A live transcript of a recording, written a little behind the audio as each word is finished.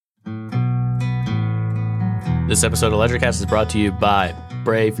This episode of LedgerCast is brought to you by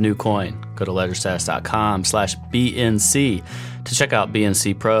Brave New Coin. Go to ledgerstatus.com/BNC to check out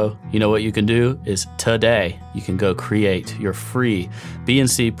BNC Pro. You know what you can do is today you can go create your free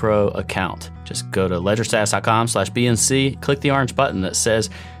BNC Pro account. Just go to ledgerstatus.com/BNC, click the orange button that says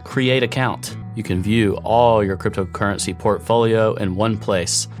Create Account. You can view all your cryptocurrency portfolio in one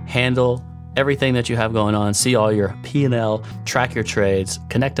place. Handle everything that you have going on, see all your P&L, track your trades,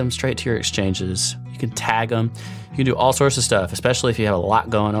 connect them straight to your exchanges. You can tag them. You can do all sorts of stuff, especially if you have a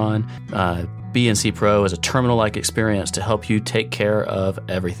lot going on. BNC Pro is a terminal-like experience to help you take care of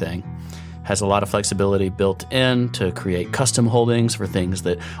everything. Has a lot of flexibility built in to create custom holdings for things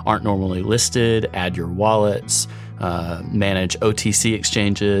that aren't normally listed, add your wallets, manage OTC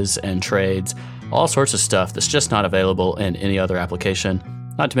exchanges and trades, all sorts of stuff that's just not available in any other application.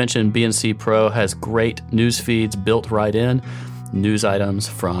 Not to mention, BNC Pro has great news feeds built right in. News items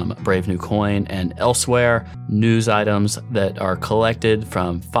from Brave New Coin and elsewhere. News items that are collected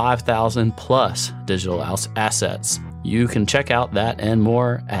from 5,000 plus digital assets. You can check out that and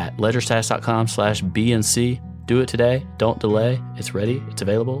more at ledgerstatus.com/BNC. Do it today. Don't delay. It's ready. It's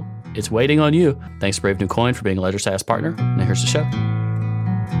available. It's waiting on you. Thanks, Brave New Coin, for being a LedgerStatus partner. Now here's the show.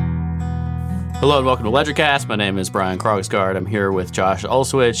 Hello and welcome to LedgerCast. My name is Brian Krogsgaard. I'm here with Josh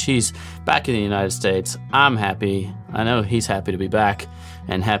Olszewicz. He's back in the United States. I'm happy. I know he's happy to be back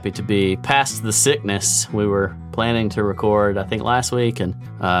and happy to be past the sickness. We were planning to record, I think, last week. And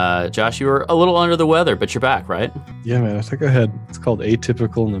Josh, you were a little under the weather, but you're back, right? Yeah, man. I think I had, it's called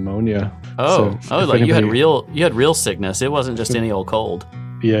atypical pneumonia. Like anybody, you had real sickness. It wasn't just any old cold.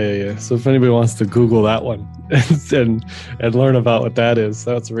 Yeah. So if anybody wants to Google that one and learn about what that is,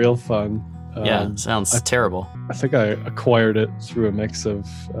 that's real fun. Sounds terrible. I think I acquired it through a mix of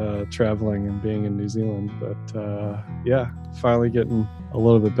traveling and being in New Zealand. But finally getting a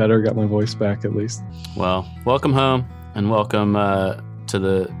little bit better. Got my voice back at least. Well, welcome home and welcome to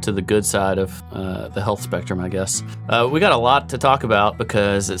the good side of the health spectrum, I guess. We got a lot to talk about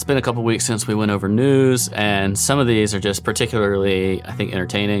because it's been a couple weeks since we went over news, and some of these are just particularly, I think,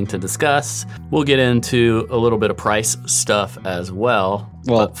 entertaining to discuss. We'll get into a little bit of price stuff as well.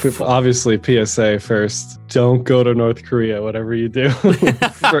 Well, obviously, PSA first. Don't go to North Korea, whatever you do.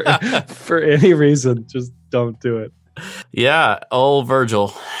 for any reason, just don't do it. Yeah, old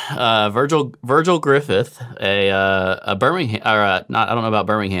Virgil Griffith, a Birmingham, I don't know about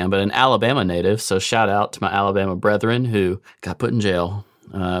Birmingham, but an Alabama native. So shout out to my Alabama brethren who got put in jail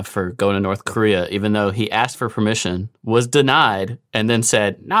for going to North Korea, even though he asked for permission, was denied, and then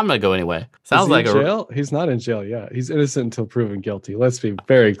said, "No, I'm going to go anyway." Sounds like in jail. He's not in jail yet. He's innocent until proven guilty. Let's be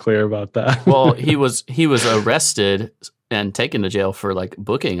very clear about that. Well, he was arrested and taken to jail for like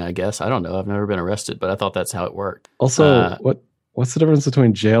booking, I guess. I don't know. I've never been arrested, but I thought that's how it worked. Also, what's the difference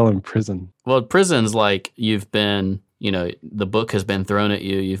between jail and prison? Well, prison's like you've been, the book has been thrown at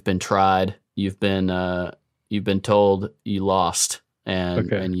you. You've been tried. You've been told you lost,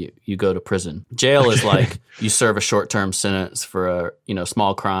 and you go to prison. Jail is like you serve a short-term sentence for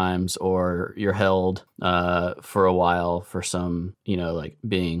small crimes, or you're held for a while for some, like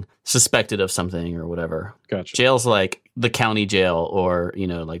being suspected of something or whatever. Gotcha. Jail's like the county jail, or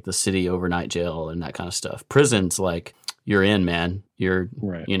like the city overnight jail and that kind of stuff. Prison's like you're in, man. You're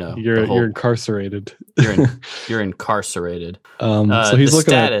right. You're incarcerated. You're incarcerated. So he's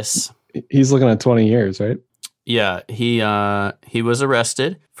looking at 20 years, right? Yeah, he was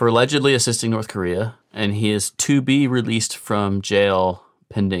arrested for allegedly assisting North Korea, and he is to be released from jail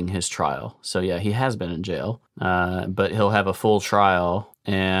pending his trial. So yeah, he has been in jail, but he'll have a full trial.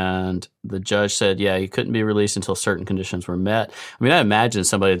 And the judge said, yeah, he couldn't be released until certain conditions were met. I mean, I imagine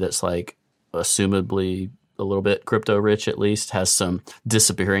somebody that's like assumably a little bit crypto rich, at least, has some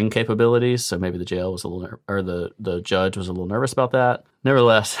disappearing capabilities. So maybe the jail was the judge was a little nervous about that.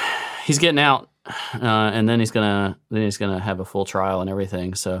 Nevertheless, he's getting out. And then he's gonna have a full trial and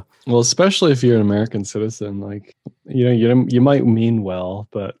everything. So, well, especially if you're an American citizen, like you might mean well,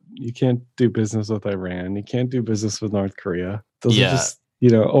 but you can't do business with Iran. You can't do business with North Korea. Those are just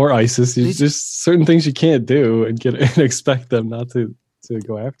or ISIS. There's just certain things you can't do and expect them not to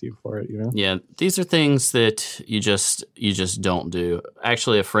go after you for it. Yeah, these are things that you just don't do.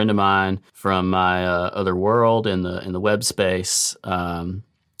 Actually, a friend of mine from my other world in the web space.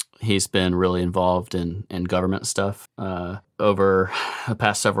 He's been really involved in government stuff over the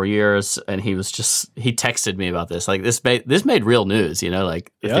past several years, and he texted me about this. Like this made real news,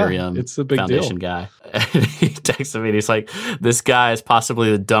 like Ethereum it's a big Foundation deal. Guy. And he texted me and he's like, "This guy is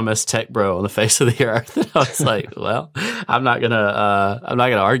possibly the dumbest tech bro on the face of the earth." And I was like, "Well, I'm not gonna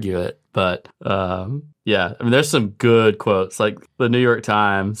argue it." But yeah, I mean, there's some good quotes. Like the New York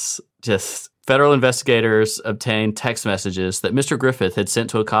Times just Federal investigators obtained text messages that Mr. Griffith had sent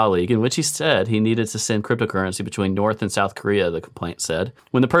to a colleague in which he said he needed to send cryptocurrency between North and South Korea, the complaint said.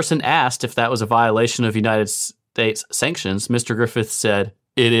 When the person asked if that was a violation of United States sanctions, Mr. Griffith said,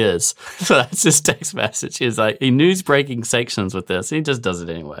 "It is." So that's his text message. He's like, he knew he's breaking sanctions with this. He just does it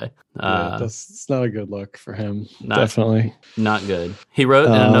anyway. It's not a good look for him. Definitely. Not good. He wrote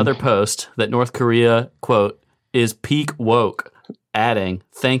in another post that North Korea, quote, is peak woke, adding,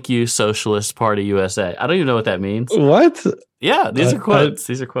 "Thank you, Socialist Party USA." I don't even know what that means. What? Yeah, these are quotes.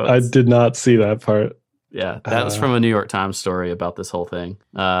 These are quotes. I did not see that part. Yeah, that was from a New York Times story about this whole thing.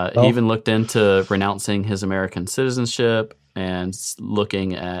 He even looked into renouncing his American citizenship and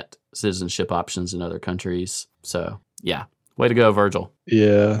looking at citizenship options in other countries. So, yeah, way to go, Virgil.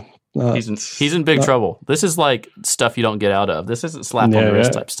 Yeah. He's in big trouble. This is like stuff you don't get out of. This isn't slap on the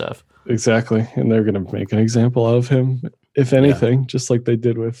wrist type stuff. Exactly. And they're going to make an example out of him, if anything, just like they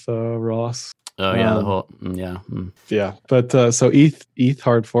did with Ross. Oh, yeah. Yeah. But so ETH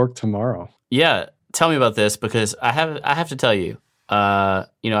hard fork tomorrow. Yeah. Tell me about this, because I have to tell you, I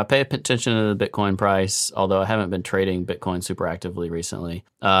pay attention to the Bitcoin price, although I haven't been trading Bitcoin super actively recently.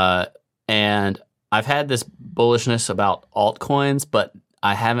 And I've had this bullishness about altcoins, but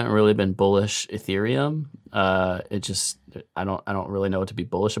I haven't really been bullish Ethereum. I don't really know what to be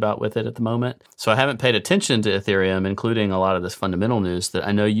bullish about with it at the moment. So I haven't paid attention to Ethereum, including a lot of this fundamental news that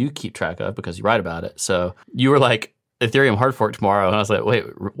I know you keep track of because you write about it. So you were like, Ethereum hard fork tomorrow. And I was like, wait,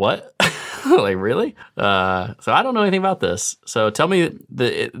 what? Like, really? So I don't know anything about this. So tell me,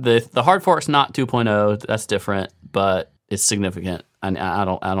 the hard fork's not 2.0. That's different, but it's significant. And I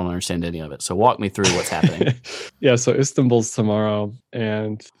don't understand any of it. So walk me through what's happening. Yeah, so Istanbul's tomorrow,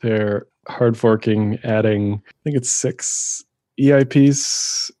 and they're hard forking, adding, I think it's 6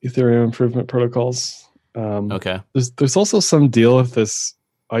 EIPs, Ethereum Improvement Protocols. Okay. There's also some deal with this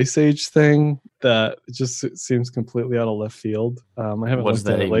Ice Age thing that just seems completely out of left field. I haven't looked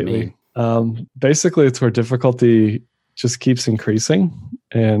at it lately. Basically, it's where difficulty just keeps increasing,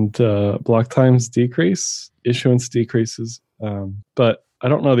 and block times decrease, issuance decreases. But I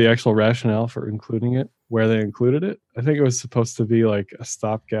don't know the actual rationale for including it, where they included it. I think it was supposed to be like a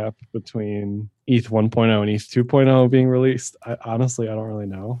stopgap between ETH 1.0 and ETH 2.0 being released. I don't really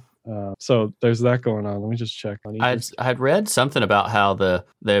know. So there's that going on. Let me just check on I had read something about how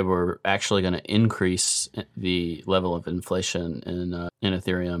they were actually going to increase the level of inflation in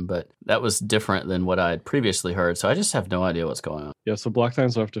Ethereum, but that was different than what I had previously heard. So I just have no idea what's going on. Yeah, so block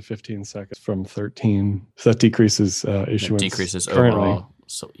times are up to 15 seconds from 13. So that decreases issuance. It decreases currently. Overall.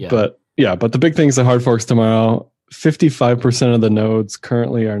 So yeah. But the big thing is the hard forks tomorrow. 55% of the nodes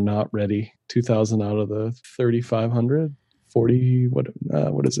currently are not ready. 2,000 out of the 3,500. 40, what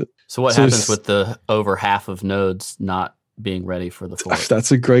is it? So what happens with the over half of nodes not being ready for the fork?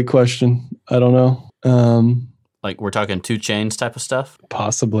 That's a great question. I don't know. Like we're talking 2 chains type of stuff?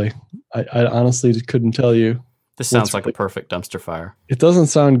 Possibly. I honestly couldn't tell you. This sounds like a perfect dumpster fire. It doesn't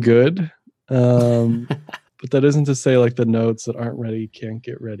sound good. But that isn't to say like the nodes that aren't ready can't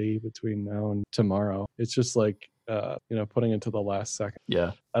get ready between now and tomorrow. It's just like, putting it to the last second.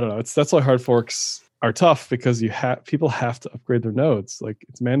 Yeah. I don't know. That's why hard forks are tough, because people have to upgrade their nodes. Like,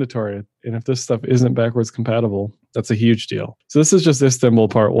 it's mandatory. And if this stuff isn't backwards compatible, that's a huge deal. So this is just Istanbul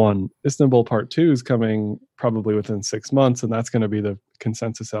Part 1. Istanbul Part 2 is coming probably within 6 months, and that's going to be the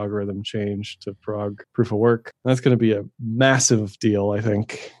consensus algorithm change to Prague Proof of Work. And that's going to be a massive deal, I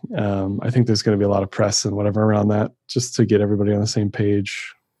think. I think there's going to be a lot of press and whatever around that, just to get everybody on the same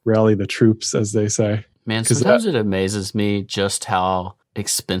page, rally the troops, as they say. Man, sometimes it amazes me just how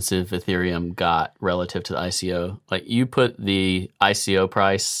expensive Ethereum got relative to the ICO. Like, you put the ICO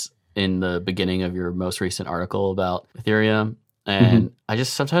price in the beginning of your most recent article about Ethereum, and I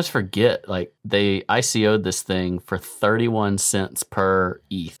just sometimes forget, like, they ICO'd this thing for 31 cents per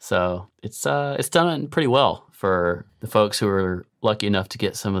ETH. So it's done pretty well for the folks who are lucky enough to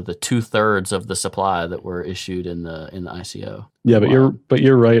get some of the 2/3 of the supply that were issued in the ICO. Yeah, but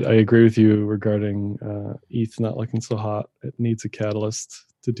you're right. I agree with you regarding ETH not looking so hot. It needs a catalyst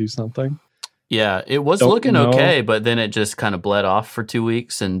to do something. Yeah, it was looking okay, but then it just kind of bled off for 2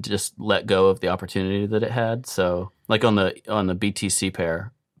 weeks and just let go of the opportunity that it had. So, like on the BTC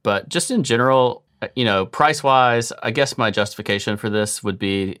pair, but just in general, price wise, I guess my justification for this would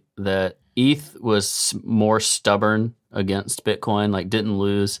be that ETH was more stubborn against Bitcoin, like didn't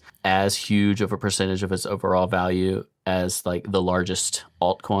lose as huge of a percentage of its overall value as like the largest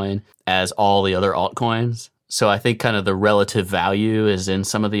altcoin as all the other altcoins. So I think kind of the relative value is in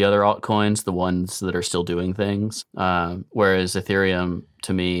some of the other altcoins, the ones that are still doing things. Whereas Ethereum,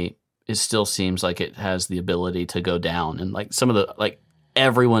 to me, it still seems like it has the ability to go down. And like some of the, like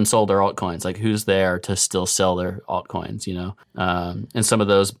everyone sold their altcoins. Like, who's there to still sell their altcoins, you know? And some of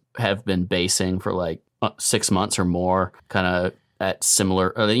those have been basing for like 6 months or more, kind of at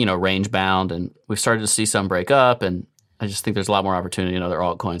similar, you know, range bound. And we've started to see some break up, and I just think there's a lot more opportunity in other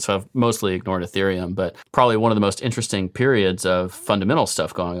altcoins. So I've mostly ignored Ethereum, but probably one of the most interesting periods of fundamental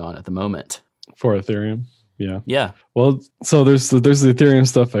stuff going on at the moment. For Ethereum. Yeah. Yeah. Well, so there's the Ethereum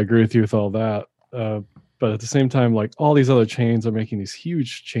stuff. I agree with you with all that. But at the same time, like all these other chains are making these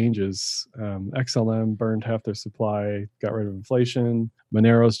huge changes. XLM burned half their supply, got rid of inflation.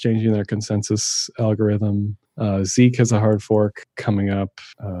 Monero's changing their consensus algorithm. Zeek has a hard fork coming up.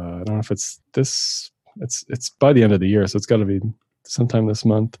 I don't know if it's this. It's by the end of the year, so it's got to be sometime this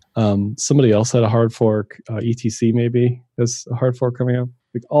month. Somebody else had a hard fork. ETC maybe has a hard fork coming up.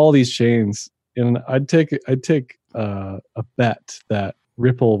 Like all these chains, and I'd take a bet that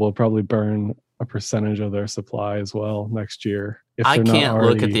Ripple will probably burn a percentage of their supply as well next year. I can't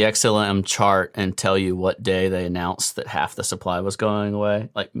look at the XLM chart and tell you what day they announced that half the supply was going away.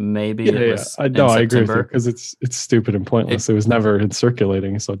 Like maybe it was in September. I agree with you, because it's stupid and pointless. It was never in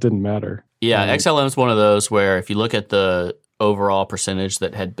circulating, so it didn't matter. Yeah, XLM is one of those where if you look at the overall percentage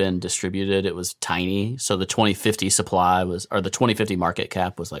that had been distributed, it was tiny. So the 2050 supply was, or the 2050 market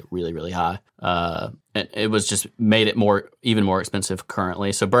cap was like really, really high. And it was just made it even more expensive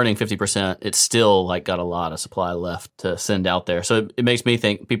currently. So burning 50%, it's still like got a lot of supply left to send out there. So it makes me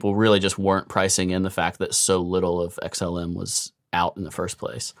think people really just weren't pricing in the fact that so little of XLM was out in the first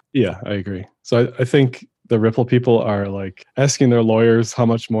place. Yeah, I agree. So I think the Ripple people are like asking their lawyers, how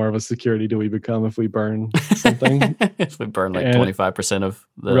much more of a security do we become if we burn something? If we burn like 25% of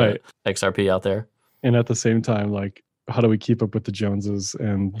the XRP out there. And at the same time, like, how do we keep up with the Joneses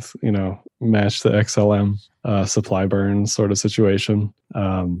and, you know, match the XLM supply burn sort of situation?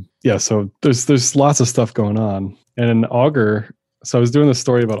 So there's lots of stuff going on. And in Augur, so I was doing this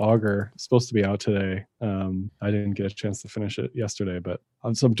story about Augur, it's supposed to be out today. I didn't get a chance to finish it yesterday, but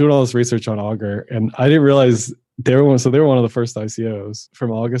I'm doing all this research on Augur, and I didn't realize they were one of the first ICOs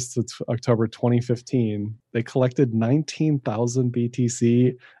from August to October 2015. They collected 19,000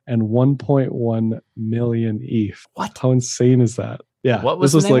 BTC and 1.1 million ETH. What? How insane is that? Yeah. What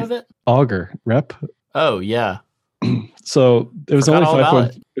was the name of it? Augur, rep. Oh yeah. So it was only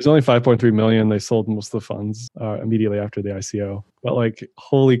 5.3 million. They sold most of the funds immediately after the ICO. But like,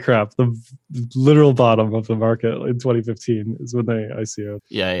 holy crap, the literal bottom of the market in 2015 is when they ICO'd.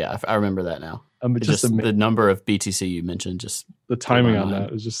 Yeah, I remember that now. Just the number of BTC you mentioned, just the timing on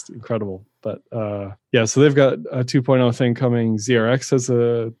that is just incredible. But so they've got a 2.0 thing coming. ZRX has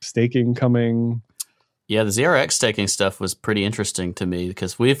a staking coming. Yeah, the ZRX staking stuff was pretty interesting to me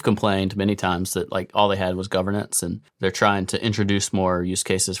because we've complained many times that like all they had was governance, and they're trying to introduce more use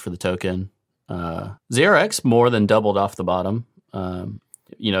cases for the token. ZRX more than doubled off the bottom.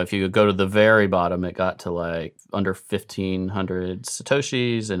 If you go to the very bottom, it got to like under 1,500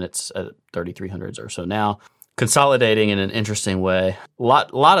 Satoshis, and it's at 3,300s or so now. Consolidating in an interesting way. A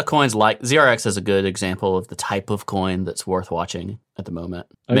lot of coins like ZRX is a good example of the type of coin that's worth watching at the moment,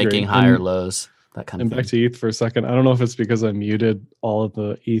 making higher lows. That kind of thing. Back to ETH for a second. I don't know if it's because I muted all of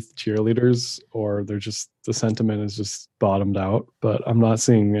the ETH cheerleaders or they're just, the sentiment is just bottomed out, but I'm not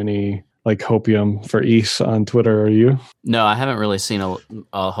seeing any like hopium for ETH on Twitter. Are you? No, I haven't really seen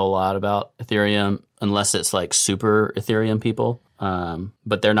a whole lot about Ethereum unless it's like super Ethereum people.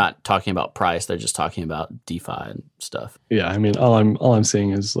 But they're not talking about price. They're just talking about DeFi and stuff. Yeah. I mean, all I'm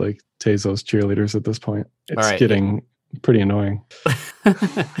seeing is like Tezos cheerleaders at this point. It's getting pretty annoying.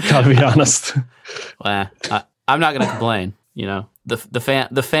 Gotta be honest. Well, I'm not going to complain. You know,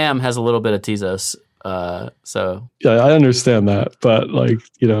 the fam has a little bit of Tezos. So yeah, I understand that, but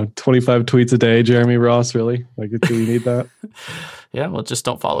 25 tweets a day, Jeremy Ross, really? Like, do we need that? Yeah, well, just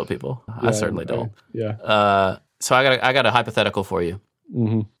don't follow people. Yeah, I certainly don't. Yeah. So I got a hypothetical for you.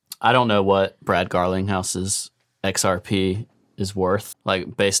 Mm-hmm. I don't know what Brad Garlinghouse's XRP is worth,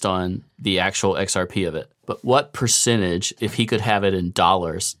 like based on the actual XRP of it. But what percentage, if he could have it in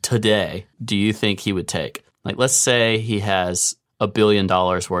dollars today, do you think he would take? Like, let's say he has $1 billion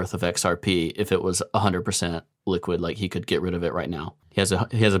worth of XRP. If it was 100% liquid, like he could get rid of it right now. He has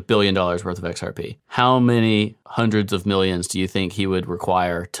 $1 billion worth of XRP. How many hundreds of millions do you think he would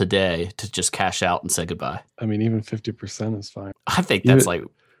require today to just cash out and say goodbye? I mean, even 50% is fine. I think that's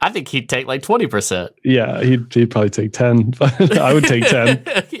I think he'd take like 20%. Yeah, he'd probably take 10, but I would take 10.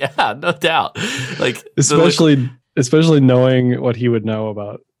 Yeah, no doubt. Like especially knowing what he would know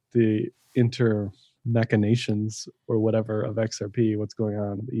about the machinations or whatever of XRP, what's going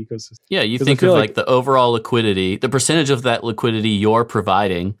on in the ecosystem. Yeah, you think of like the overall liquidity, the percentage of that liquidity you're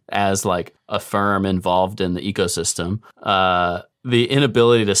providing as like a firm involved in the ecosystem, the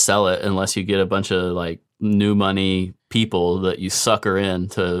inability to sell it unless you get a bunch of like new money people that you sucker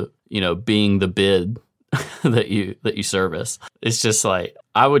into, being the bid that you service. It's just like,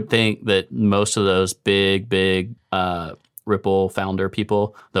 I would think that most of those big Ripple founder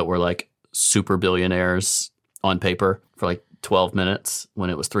people that were like super billionaires on paper for like 12 minutes when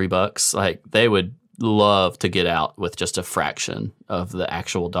it was $3, like they would love to get out with just a fraction of the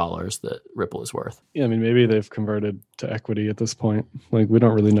actual dollars that Ripple is worth. Yeah, I mean, maybe they've converted to equity at this point. Like, we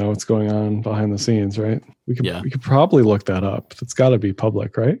don't really know what's going on behind the scenes, right? We could probably look that up. It's got to be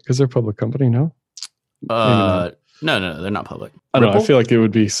public, right? Because they're a public company, no? No, they're not public. I don't know. I feel like it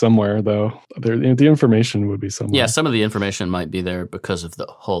would be somewhere, though. The information would be somewhere. Yeah, some of the information might be there because of the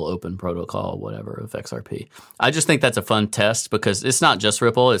whole open protocol, whatever, of XRP. I just think that's a fun test because it's not just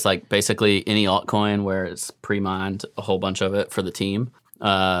Ripple. It's like basically any altcoin where it's pre-mined a whole bunch of it for the team.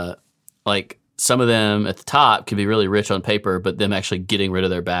 Like some of them at the top could be really rich on paper, but them actually getting rid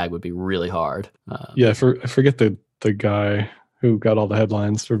of their bag would be really hard. I forget the guy who got all the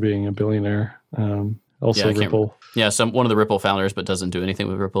headlines for being a billionaire. Also Ripple. Yeah, one of the Ripple founders, but doesn't do anything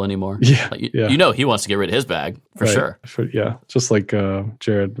with Ripple anymore. Yeah, like, he wants to get rid of his bag for sure. Just like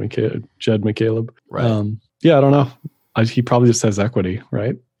Jed McCaleb. Right. I don't know. He probably just has equity,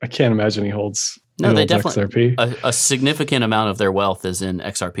 right? I can't imagine he holds. No, they definitely XRP. A significant amount of their wealth is in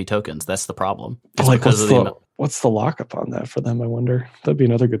XRP tokens. That's the problem. It's what's the lockup on that for them? I wonder. That'd be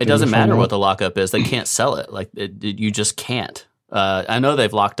another good thing. It doesn't matter what the lockup is. They can't sell it. Like you just can't. I know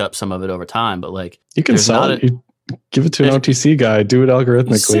they've locked up some of it over time, but like you can sell it. You give it to an OTC guy. Do it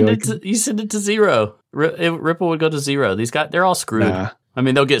algorithmically. You send it to zero. Ripple would go to zero. These guys, they're all screwed. Nah. I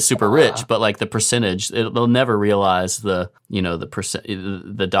mean, they'll get super rich, but like the percentage, they'll never realize the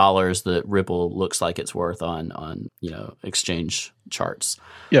dollars that Ripple looks like it's worth on exchange charts.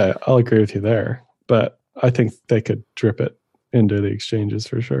 Yeah, I'll agree with you there, but I think they could drip it into the exchanges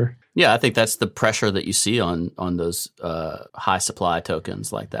for sure. Yeah, I think that's the pressure that you see on those high supply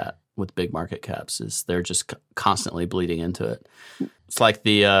tokens like that with big market caps is they're just constantly bleeding into it. It's like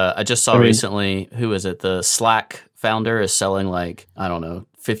I just saw recently, who is it? The Slack founder is selling like, I don't know,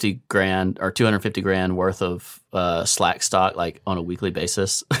 50 grand or 250 grand worth of Slack stock like on a weekly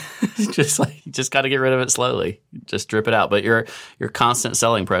basis. Just like, you just got to get rid of it slowly. Just drip it out. But you're constant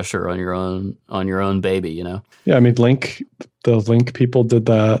selling pressure on your own baby, Yeah, I mean, the Link people did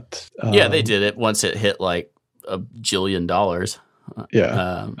that. Yeah, they did it once it hit like $1 jillion.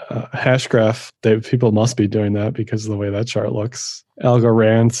 Hashgraph, people must be doing that because of the way that chart looks.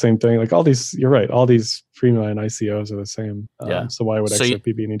 Algorand, same thing. Like all these, you're right. All these premium ICOs are the same. So why would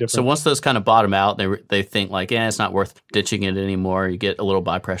XRP be any different? So once those kind of bottom out, they think like, it's not worth ditching it anymore. You get a little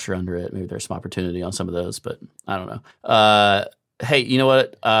buy pressure under it. Maybe there's some opportunity on some of those, but I don't know. Hey, you know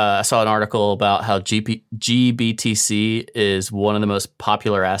what? I saw an article about how GBTC is one of the most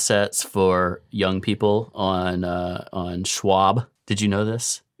popular assets for young people on Schwab. Did you know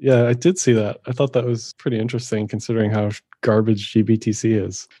this? Yeah, I did see that. I thought that was pretty interesting considering how garbage GBTC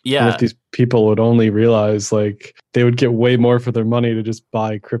is. Yeah. And if these people would only realize like they would get way more for their money to just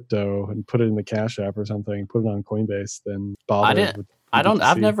buy crypto and put it in the Cash App or something, put it on Coinbase than bother with GBTC.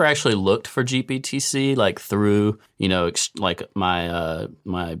 I've never actually looked for GBTC like through, like my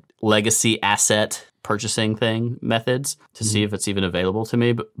legacy asset purchasing thing methods to see if it's even available to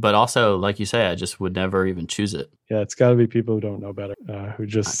me. But also, like you say, I just would never even choose it. Yeah, it's got to be people who don't know better, who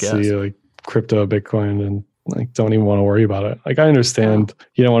just see like crypto, Bitcoin, and like don't even want to worry about it. Like I understand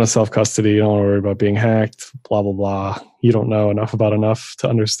you don't want to self-custody, you don't want to worry about being hacked, blah, blah, blah. You don't know enough to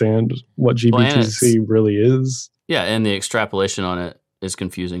understand what GBTC really is. Yeah, and the extrapolation on it is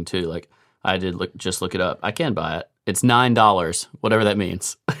confusing too. Like I did just look it up. I can buy it. It's $9, whatever that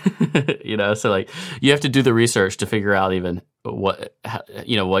means. So like you have to do the research to figure out even what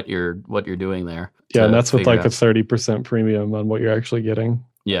you're doing there. Yeah, and that's with like a 30% premium on what you're actually getting.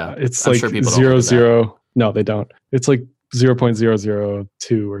 Yeah, it's like 0.00. No, they don't. It's like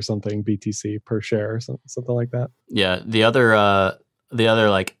 0.002 or something BTC per share or something like that. Yeah, the other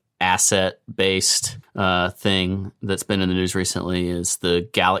like asset-based thing that's been in the news recently is the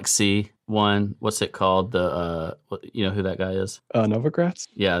Galaxy one. What's it called? You know who that guy is? Novogratz?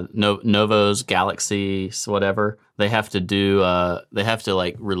 Yeah, Novo's Galaxy, whatever. They have to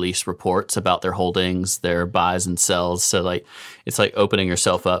like release reports about their holdings, their buys and sells. So like it's like opening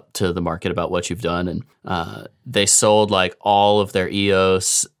yourself up to the market about what you've done. And they sold like all of their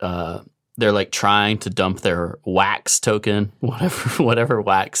EOS. They're like trying to dump their Wax token, whatever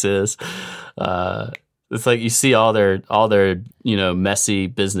Wax is. It's like you see all their messy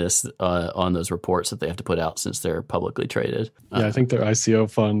business on those reports that they have to put out since they're publicly traded. Yeah, I think their ICO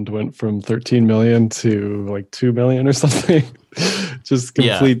fund went from 13 million to like 2 million or something. just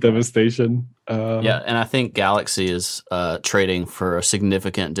complete devastation. And I think Galaxy is trading for a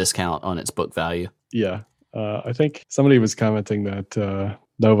significant discount on its book value. Yeah. I think somebody was commenting that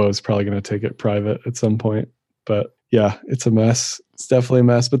Novo is probably going to take it private at some point. But yeah, it's a mess. It's definitely a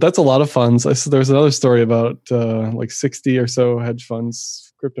mess. But that's a lot of funds. There's another story about like 60 or so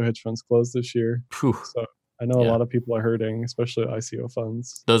crypto hedge funds closed this year. Whew. So I know a lot of people are hurting, especially ICO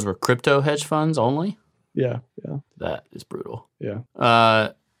funds. Those were crypto hedge funds only? Yeah. That is brutal. Yeah.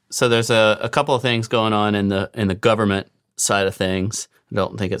 So there's a couple of things going on in the government side of things. I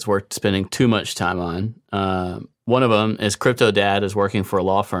don't think it's worth spending too much time on. One of them is Crypto Dad is working for a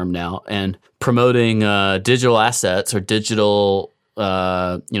law firm now and promoting digital assets or digital,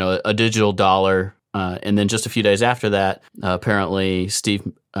 a digital dollar. And then just a few days after that, apparently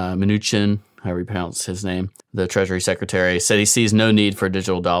Steve Mnuchin, however you pronounce his name, the Treasury Secretary, said he sees no need for a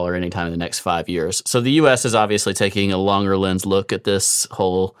digital dollar anytime in the next 5 years. So the U.S. is obviously taking a longer lens look at this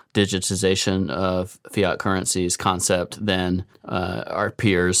whole digitization of fiat currencies concept than our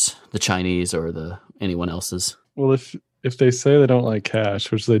peers, the Chinese or anyone else's. Well, if they say they don't like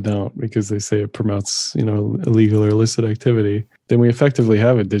cash, which they don't because they say it promotes, illegal or illicit activity, then we effectively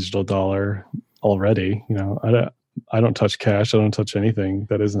have a digital dollar already. I don't touch cash. I don't touch anything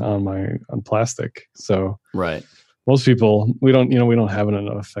that isn't on plastic. So right. Most people, we don't have an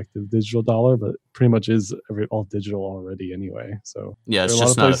effective digital dollar, but pretty much is all digital already anyway. So yeah, it's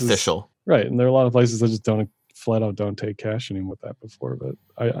just not official. Right. And there are a lot of places that just flat out don't take cash anymore with that before, but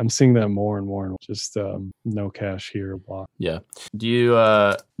I'm seeing that more and more, and just no cash here. Blah. Yeah. Do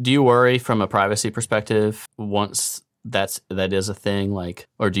you worry from a privacy perspective once that is a thing,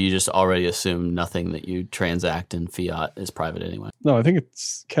 or do you just already assume nothing that you transact in fiat is private anyway? No, I think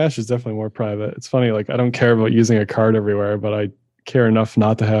cash is definitely more private. It's funny, I don't care about using a card everywhere, but I care enough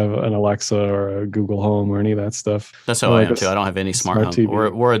not to have an Alexa or a Google Home or any of that stuff. That's how I am too. I don't have any smart home.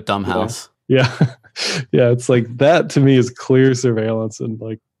 TV. We're a dumb house. Yeah. Yeah, it's that to me is clear surveillance and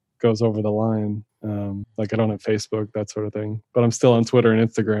goes over the line. I don't have Facebook, that sort of thing, but I'm still on Twitter and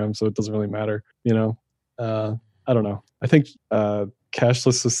Instagram, so it doesn't really matter. I don't know. I think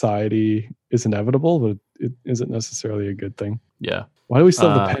cashless society is inevitable, but it isn't necessarily a good thing. Yeah. Why do we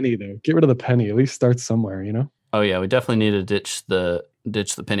still have the penny though? Get rid of the penny. At least start somewhere, Oh yeah, we definitely need to ditch the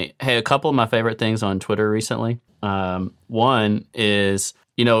penny. Hey, a couple of my favorite things on Twitter recently. One is,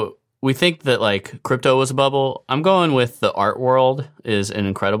 we think that crypto was a bubble. I'm going with the art world is an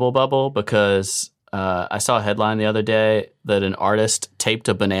incredible bubble because I saw a headline the other day that an artist taped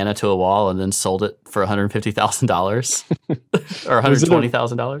a banana to a wall and then sold it for $150,000 or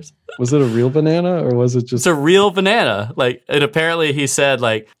 $120,000. Was it a real banana or was it just? It's a real banana. And apparently he said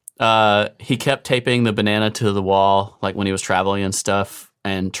he kept taping the banana to the wall when he was traveling and stuff,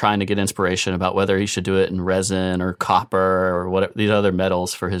 and trying to get inspiration about whether he should do it in resin or copper or whatever these other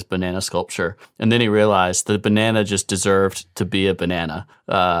metals for his banana sculpture. And then he realized the banana just deserved to be a banana.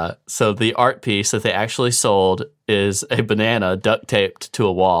 So the art piece that they actually sold is a banana duct taped to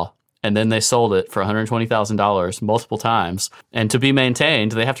a wall. And then they sold it for $120,000 multiple times. And to be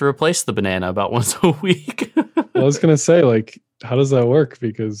maintained, they have to replace the banana about once a week. I was going to say, how does that work?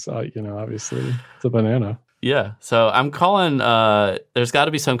 Because, obviously it's a banana. Yeah. So I'm calling, there's got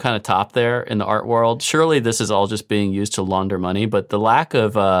to be some kind of top there in the art world. Surely this is all just being used to launder money, but the lack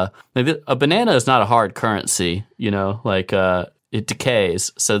of, a banana is not a hard currency, it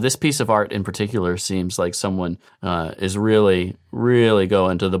decays. So this piece of art in particular seems like someone is really, really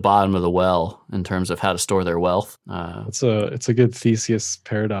going to the bottom of the well in terms of how to store their wealth. It's a good Theseus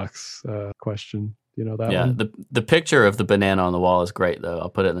paradox question. That yeah, one? The picture of the banana on the wall is great, though. I'll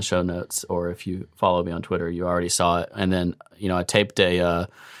put it in the show notes, or if you follow me on Twitter, you already saw it. And then, I taped a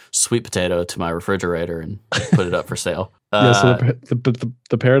sweet potato to my refrigerator and put it up for sale. Yeah, so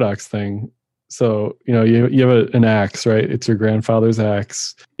the paradox thing. So, you have an axe, right? It's your grandfather's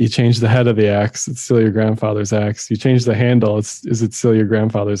axe. You change the head of the axe, it's still your grandfather's axe. You change the handle, is it still your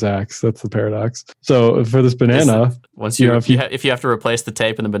grandfather's axe? That's the paradox. So for this banana, if you have to replace the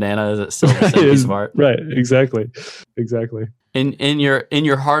tape in the banana, is it still the same piece of art? Right, exactly. In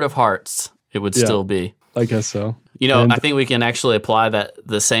your heart of hearts, it would still be. I guess so. I think we can actually apply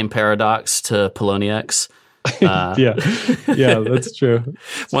the same paradox to Poloniex. Yeah, that's true.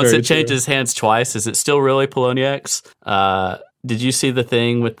 Once it changes hands twice, is it still really Poloniex? Did you see the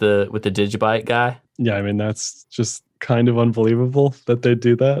thing with the Digibyte guy? Yeah, I mean that's just kind of unbelievable that they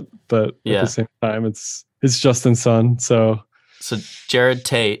do that, but at the same time, it's Justin Sun. So Jared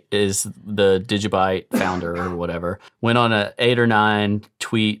Tate is the Digibyte founder or whatever. Went on a 8 or 9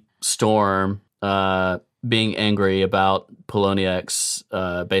 tweet storm, being angry about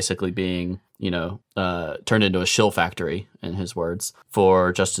Poloniex basically being turned into a shill factory, in his words,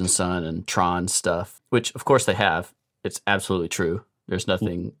 for Justin Sun and Tron stuff, which of course they have. It's absolutely true. There's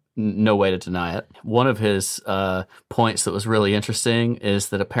no way to deny it. One of his points that was really interesting is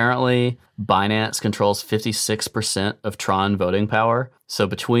that apparently Binance controls 56% of Tron voting power. So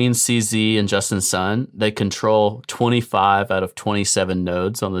between CZ and Justin Sun, they control 25 out of 27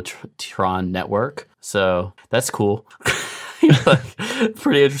 nodes on the Tron network. So that's cool.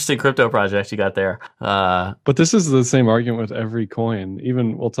 Pretty interesting crypto project you got there. But this is the same argument with every coin.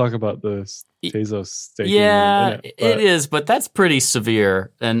 Even we'll talk about the Tezos staking. Yeah, it is, but that's pretty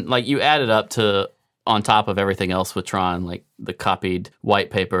severe. And like you add it up to on top of everything else with Tron, like the copied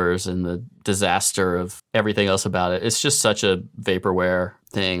white papers and the disaster of everything else about it. It's just such a vaporware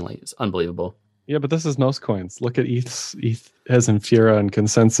thing. Like it's unbelievable. Yeah, but this is most coins. Look at ETH has Infura and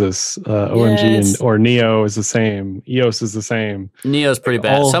Consensus. OMG or Neo is the same. EOS is the same. Neo's pretty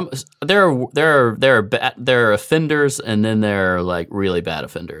bad. There are offenders, and then there are like really bad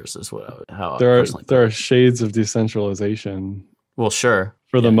offenders. Is how there are shades of decentralization. Well, sure.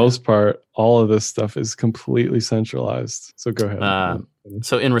 For the most part, all of this stuff is completely centralized. So go ahead.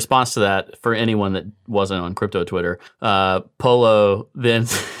 So in response to that, for anyone that wasn't on crypto Twitter, Polo then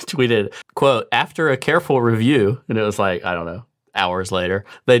tweeted, quote, after a careful review, and it was like, I don't know, hours later,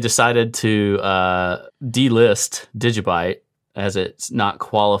 they decided to delist Digibyte as it's not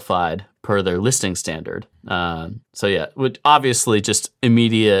qualified per their listing standard. So yeah, would obviously just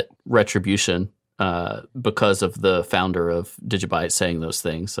immediate retribution because of the founder of Digibyte saying those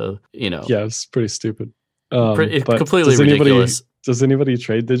things. So, yeah, it's pretty stupid. Completely ridiculous. Does anybody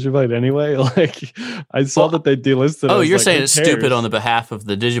trade Digibyte anyway? Like, I saw that they delisted. Oh, you're saying it's stupid on the behalf of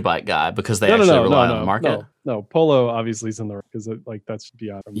the Digibyte guy because they rely on the market? No, Polo obviously is in the because like that's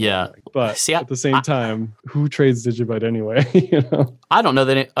beyond. Yeah, but at the same time, who trades Digibyte anyway? I don't know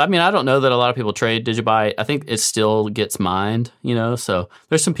that. I don't know that a lot of people trade Digibyte. I think it still gets mined. So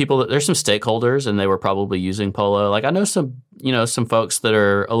there's some stakeholders, and they were probably using Polo. Like I know some folks that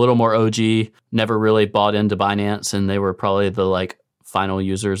are a little more OG, never really bought into Binance, and they were probably the like final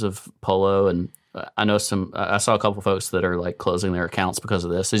users of Polo. And I saw a couple folks that are like closing their accounts because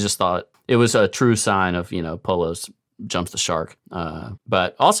of this. They just thought it was a true sign of, Polo's jumps the shark.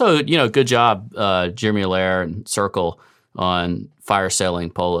 But also, good job, Jeremy Allaire and Circle on fire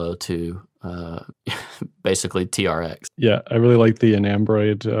selling Polo to basically TRX. Yeah, I really like the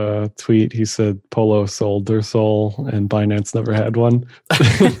Anambroid tweet. He said Polo sold their soul and Binance never had one.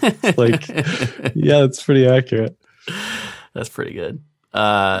 Yeah, it's pretty accurate. That's pretty good.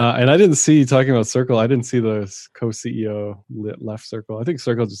 And I didn't see, talking about Circle, I didn't see the co-CEO left Circle. I think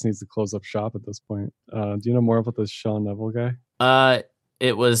Circle just needs to close up shop at this point. Do you know more about this Sean Neville guy?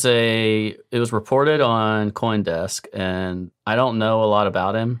 It was reported on CoinDesk, and I don't know a lot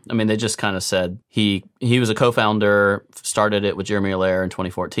about him. I mean, they just kind of said he was a co-founder, started it with Jeremy Allaire in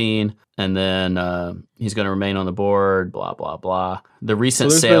 2014, and then he's going to remain on the board, blah, blah, blah. The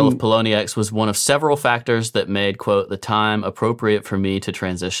recent sale of Poloniex was one of several factors that made, quote, the time appropriate for me to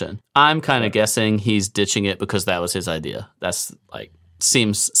transition. I'm kind of guessing he's ditching it because that was his idea. That's like,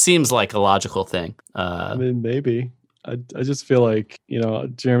 seems like a logical thing. I mean, maybe. I just feel like,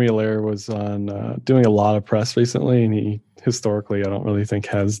 Jeremy Allaire was on doing a lot of press recently, and he historically, I don't really think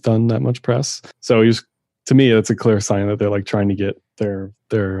has done that much press. So to me, that's a clear sign that they're like trying to get their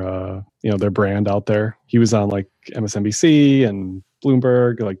brand out there. He was on like MSNBC and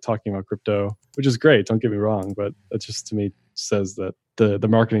Bloomberg, like talking about crypto, which is great. Don't get me wrong, but that just to me says that the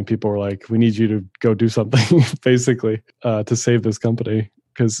marketing people were like, we need you to go do something basically to save this company.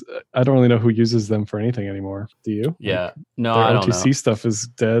 Because I don't really know who uses them for anything anymore. Do you? Yeah. No, their I don't know. OTC stuff is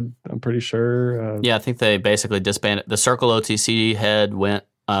dead, I'm pretty sure. Yeah, I think they basically disbanded. The Circle OTC head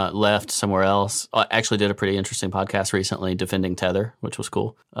left somewhere else. Actually did a pretty interesting podcast recently defending Tether, which was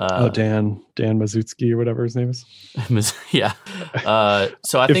cool. Dan Mazutsky or whatever his name is. Yeah.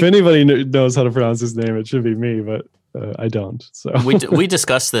 So I think if anybody knows how to pronounce his name, it should be me, but I don't. So we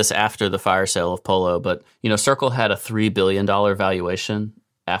discussed this after the fire sale of Polo, but Circle had a $3 billion valuation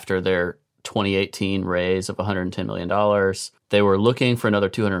after their 2018 raise of $110 million. They were looking for another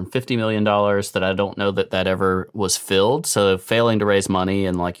 $250 million that I don't know that ever was filled. So failing to raise money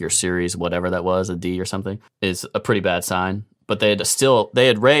in like your series, whatever that was, a D or something, is a pretty bad sign. But they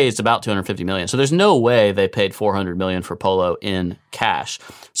had raised about $250 million. So there's no way they paid $400 million for Polo in cash.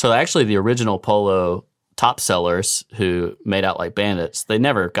 So actually the original Polo top sellers who made out like bandits, they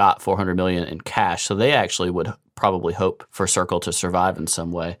never got $400 million in cash. So they actually would probably hope for Circle to survive in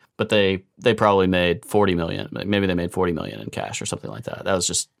some way. But they probably made $40 million. Maybe they made $40 million in cash or something like that. That was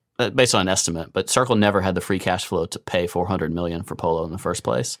just based on an estimate. But Circle never had the free cash flow to pay $400 million for Polo in the first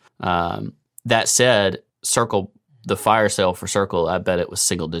place. that said, Circle, the fire sale for Circle, I bet it was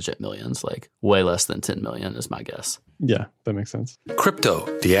single-digit millions, like way less than 10 million is my guess. Yeah, that makes sense. Crypto,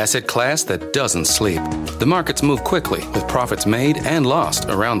 the asset class that doesn't sleep. The markets move quickly with profits made and lost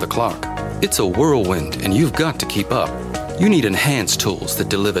around the clock. It's a whirlwind, and you've got to keep up. You need enhanced tools that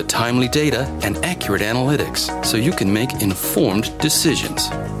deliver timely data and accurate analytics so you can make informed decisions.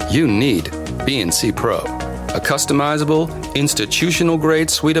 You need BNC Pro, a customizable, institutional-grade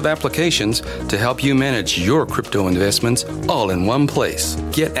suite of applications to help you manage your crypto investments all in one place.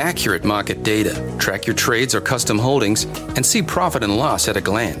 Get accurate market data, track your trades or custom holdings, and see profit and loss at a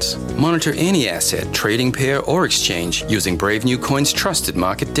glance. Monitor any asset, trading pair, or exchange using Brave New Coin's trusted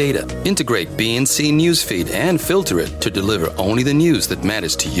market data. Integrate BNC Newsfeed and filter it to deliver only the news that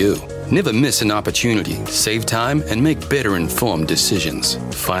matters to you. Never miss an opportunity, save time, and make better informed decisions.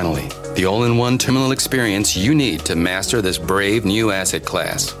 Finally, the all-in-one terminal experience you need to master this brave new asset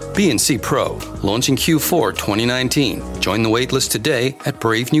class. BNC Pro, launching Q4 2019. Join the waitlist today at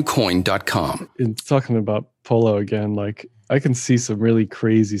bravenewcoin.com. In talking about Polo again, like I can see some really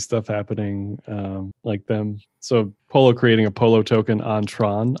crazy stuff happening, like them. So Polo creating a Polo token on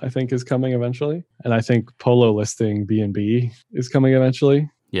Tron, I think, is coming eventually, and I think Polo listing BNB is coming eventually.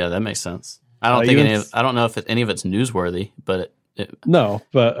 Yeah, that makes sense. I don't think I don't know if any of it's newsworthy, but no,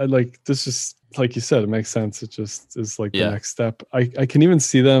 but like this just like you said, it makes sense. It just is like the next step. I can even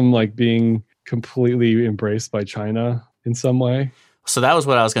see them like being completely embraced by China in some way. So that was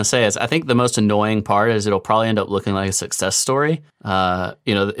what I was going to say. Is I think the most annoying part is it'll probably end up looking like a success story.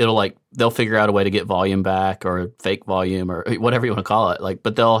 It'll like they'll figure out a way to get volume back or fake volume or whatever you want to call it. Like,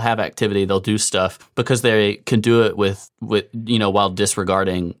 but they'll have activity, they'll do stuff because they can do it with while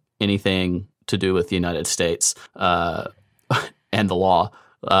disregarding anything to do with the United States and the law.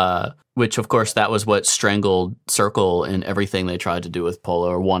 Which, of course, that was what strangled Circle in everything they tried to do with Polo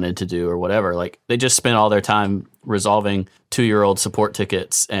or wanted to do or whatever. Like, they just spent all their time resolving 2-year-old support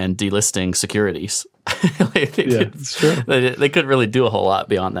tickets and delisting securities. It's true. They couldn't really do a whole lot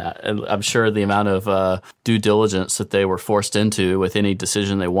beyond that. And I'm sure the amount of due diligence that they were forced into with any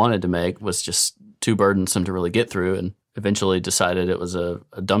decision they wanted to make was just too burdensome to really get through, and eventually decided it was a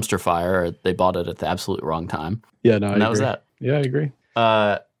dumpster fire. Or they bought it at the absolute wrong time. Yeah, no, and that was that. Yeah, I agree.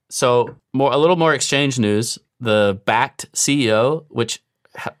 So a little more exchange news. The Bakkt CEO, which,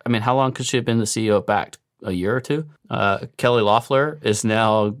 I mean, how long could she have been the CEO of Bakkt? A year or two? Kelly Loeffler is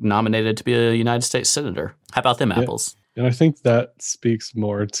now nominated to be a United States senator. How about them apples? And I think that speaks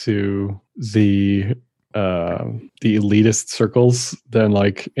more to the elitist circles than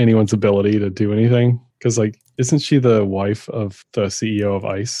like anyone's ability to do anything. Because like, isn't she the wife of the CEO of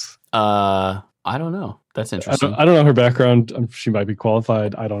ICE? I don't know. That's interesting. I don't know her background. She might be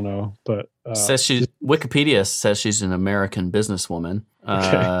qualified. I don't know, but Wikipedia says she's an American businesswoman.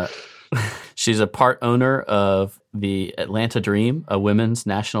 Okay. She's a part owner of the Atlanta Dream, a women's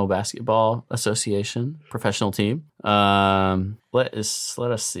national basketball association professional team. Let us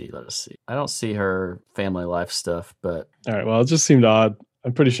see. I don't see her family life stuff, but all right. Well, it just seemed odd.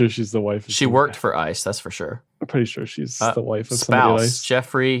 I'm pretty sure she's the wife. She worked for ICE, that's for sure. I'm pretty sure she's the wife of spouse, somebody at ICE.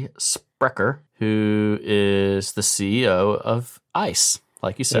 Jeffrey Sprecher, who is the CEO of ICE,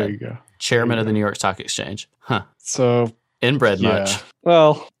 like you said. There you go. Chairman of the New York Stock Exchange. Huh. So inbred much.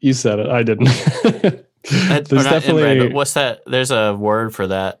 Well, you said it. I didn't. There's definitely inbred, but what's that? There's a word for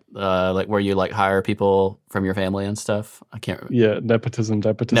that, like where you like hire people from your family and stuff. I can't remember. Yeah, nepotism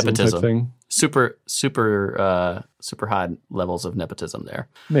type thing. Super high levels of nepotism there.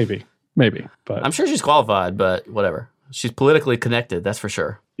 Maybe, but I'm sure she's qualified, but whatever. She's politically connected, that's for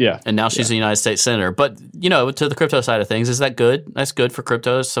sure. Yeah. And now she's a United States senator. But, to the crypto side of things, is that good? That's good for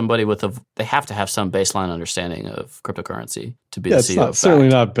crypto. Somebody they have to have some baseline understanding of cryptocurrency to be the CEO. It's certainly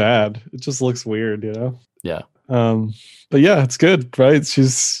not bad. It just looks weird, Yeah. But yeah, it's good, right?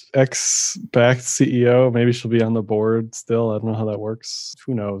 She's ex-Bakkt CEO. Maybe she'll be on the board still. I don't know how that works.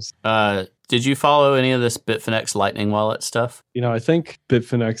 Who knows? Did you follow any of this Bitfinex Lightning Wallet stuff? I think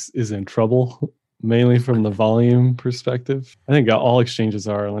Bitfinex is in trouble. Mainly from the volume perspective. I think all exchanges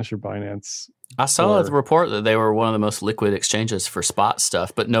are, unless you're Binance. I saw the report that they were one of the most liquid exchanges for spot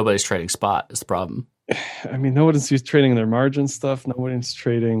stuff, but nobody's trading spot is the problem. I mean, nobody's trading their margin stuff. Nobody's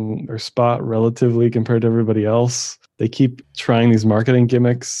trading their spot relatively compared to everybody else. They keep trying these marketing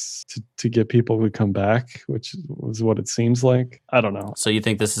gimmicks to get people to come back, which was what it seems like. I don't know. So you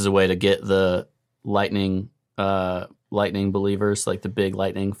think this is a way to get the Lightning believers, like the big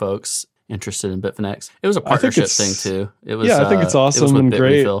Lightning folks, interested in Bitfinex? It was a partnership thing too. It was. Yeah, I think it's awesome and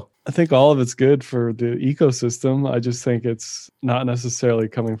great. I think all of it's good for the ecosystem. I just think it's not necessarily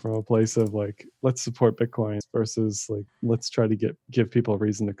coming from a place of like, let's support Bitcoin versus like, let's try to give people a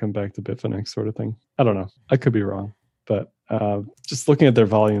reason to come back to Bitfinex sort of thing. I don't know. I could be wrong, but just looking at their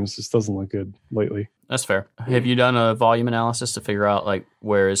volumes just doesn't look good lately. That's fair. Have you done a volume analysis to figure out like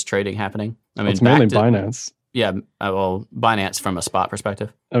where is trading happening? I mean, it's mainly Binance. Yeah, well, Binance from a spot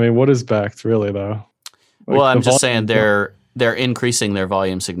perspective. I mean, what is backed really though? Like, well, I'm just saying they're increasing their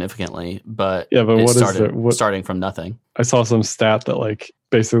volume significantly, but starting from nothing. I saw some stat that like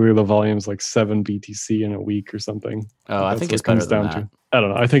basically the volume's like 7 BTC in a week or something. Oh, I think it's better than that. I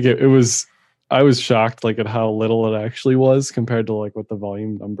don't know. I think it was. I was shocked like at how little it actually was compared to like what the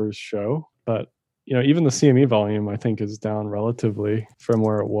volume numbers show. But even the CME volume I think is down relatively from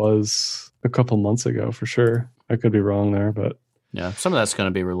where it was a couple months ago for sure. I could be wrong there, but yeah, some of that's going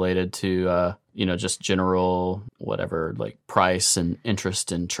to be related to just general whatever like price and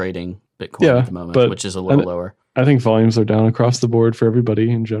interest in trading Bitcoin at the moment, which is a little lower. I think volumes are down across the board for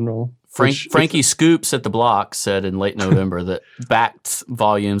everybody in general. Frankie Scoops at the Block said in late November that backed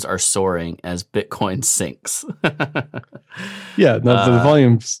volumes are soaring as Bitcoin sinks. Yeah, no, the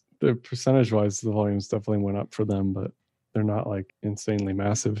volumes, the percentage-wise, the volumes definitely went up for them, but they're not like insanely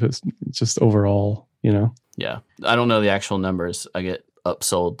massive. It's just overall, Yeah, I don't know the actual numbers. I get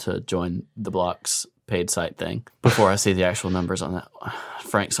upsold to join the Block's paid site thing before I see the actual numbers on that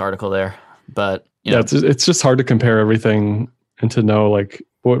Frank's article there. But it's just hard to compare everything and to know like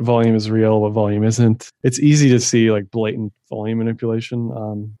what volume is real, what volume isn't. It's easy to see like blatant volume manipulation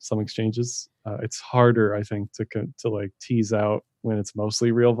on some exchanges. It's harder, I think, to like tease out when it's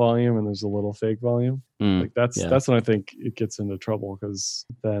mostly real volume and there's a little fake volume. Like that's when I think it gets into trouble, because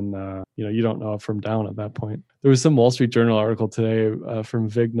then you don't know up from down at that point. There was some Wall Street Journal article today from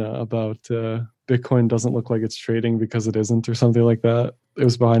Vigna about Bitcoin doesn't look like it's trading because it isn't, or something like that. It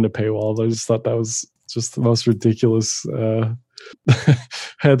was behind a paywall. I just thought that was just the most ridiculous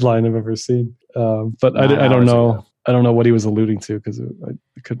headline I've ever seen. But I don't know. Ago. I don't know what he was alluding to because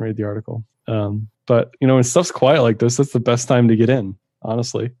I couldn't read the article. But when stuff's quiet like this, that's the best time to get in,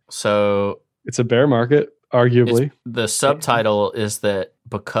 honestly. So it's a bear market, arguably. The subtitle is that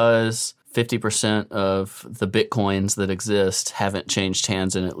because 50% of the Bitcoins that exist haven't changed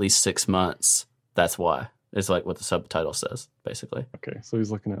hands in at least 6 months, that's why. It's like what the subtitle says, basically. Okay, so he's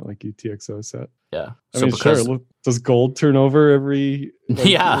looking at like UTXO set. Yeah. I mean, sure. Does gold turn over every?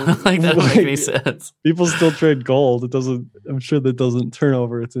 Yeah, like that doesn't make any sense. People still trade gold. It doesn't. I'm sure that doesn't turn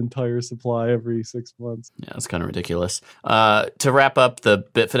over its entire supply every 6 months. Yeah, it's kind of ridiculous. To wrap up the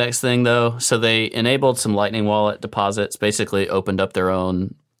Bitfinex thing, though, so they enabled some Lightning Wallet deposits. Basically, opened up their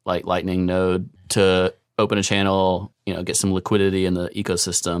own like Lightning node to open a channel. Get some liquidity in the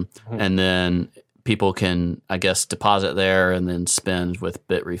ecosystem, and then people can, I guess, deposit there and then spend with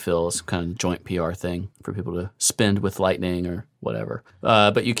Bitrefill. It's kind of a joint PR thing for people to spend with Lightning or whatever.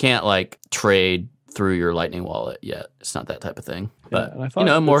 But you can't like trade through your Lightning wallet yet. It's not that type of thing. But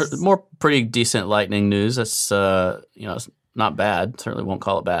more pretty decent Lightning news. That's it's not bad. Certainly won't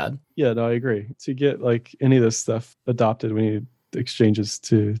call it bad. Yeah, no, I agree. To get like any of this stuff adopted, we need exchanges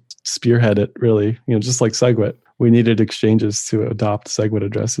to spearhead it. Really, just like SegWit. We needed exchanges to adopt SegWit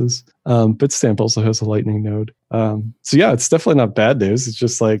addresses. Bitstamp also has a Lightning node. So yeah, it's definitely not bad news. It's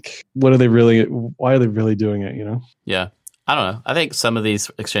just like, why are they really doing it, Yeah. I don't know. I think some of these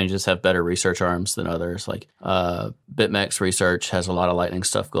exchanges have better research arms than others. Like BitMEX Research has a lot of Lightning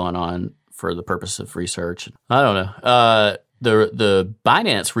stuff going on for the purpose of research. I don't know. The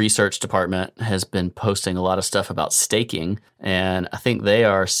Binance research department has been posting a lot of stuff about staking, and I think they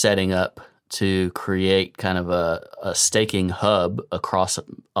are setting up to create kind of a staking hub across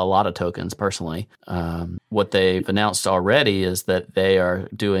a lot of tokens personally. What they've announced already is that they are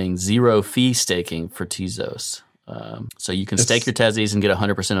doing 0 fee staking for Tezos. So you can stake your Tezos and get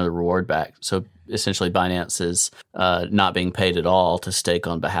 100% of the reward back. So essentially Binance is not being paid at all to stake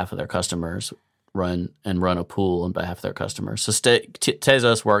on behalf of their customers, run a pool on behalf of their customers. So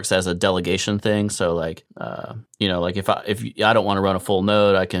Tezos works as a delegation thing. So like if I don't want to run a full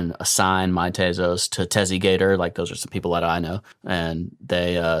node, I can assign my Tezos to Tezigator. Like those are some people that I know, and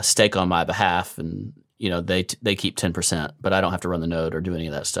they stake on my behalf, and they keep 10%, but I don't have to run the node or do any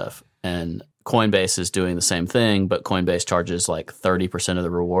of that stuff. And Coinbase is doing the same thing, but Coinbase charges like 30% of the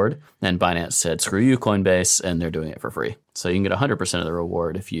reward. And Binance said, screw you, Coinbase, and they're doing it for free. So you can get 100% of the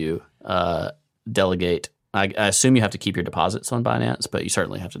reward if you delegate. I assume you have to keep your deposits on Binance, but you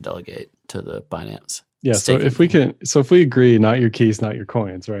certainly have to delegate to the Binance. Yeah. So if we agree, not your keys, not your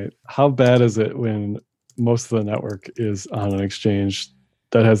coins, right? How bad is it when most of the network is on an exchange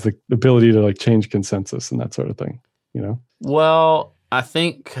that has the ability to like change consensus and that sort of thing? Well, I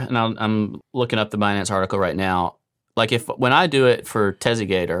think, and I'm looking up the Binance article right now. Like when I do it for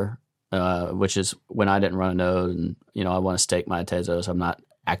Tezigator, which is when I didn't run a node and I want to stake my Tezos, I'm not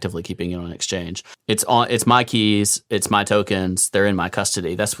actively keeping it on an exchange. It's my keys, it's my tokens, they're in my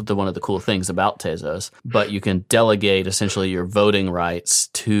custody. That's one of the cool things about Tezos. But you can delegate essentially your voting rights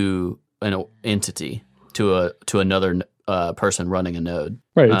to an entity, to another person running a node.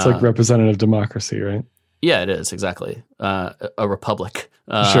 Right. It's like representative democracy, right? Yeah, it is exactly a republic.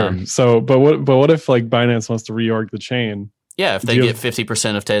 Sure. So, but what if like Binance wants to reorg the chain? Yeah, if they get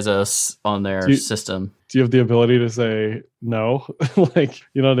 50% of Tezos on their system. Do you have the ability to say no? Like,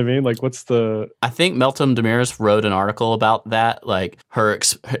 you know what I mean? Like, what's the... I think Meltem Demirors wrote an article about that. Like,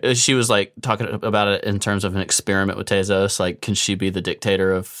 she was like talking about it in terms of an experiment with Tezos. Like, can she be the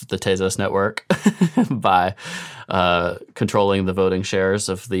dictator of the Tezos network by controlling the voting shares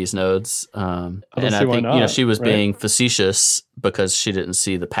of these nodes? And I think she was being facetious because she didn't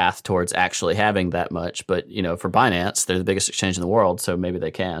see the path towards actually having that much. But for Binance, they're the biggest exchange in the world, so maybe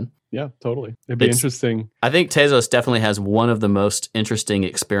they can. Yeah, totally. It'd be interesting. I think Tezos definitely has one of the most interesting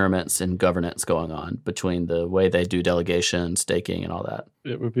experiments in governance going on between the way they do delegation, staking, and all that.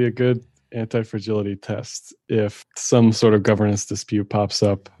 It would be a good anti-fragility test if some sort of governance dispute pops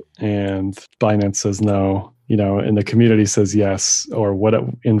up and Binance says no, and the community says yes, or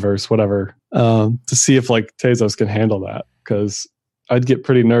inverse, whatever, to see if like Tezos can handle that. Because I'd get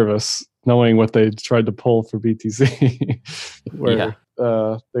pretty nervous knowing what they tried to pull for BTC, where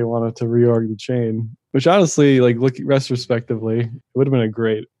they wanted to reorg the chain. Which honestly, like looking retrospectively, it would have been a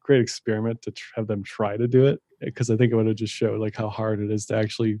great experiment to have them try to do it, because I think it would have just showed like how hard it is to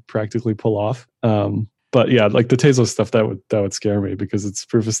actually practically pull off. But yeah, like the Tezos stuff, that would scare me because it's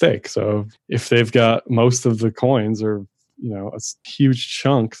proof of stake. So if they've got most of the coins, or a huge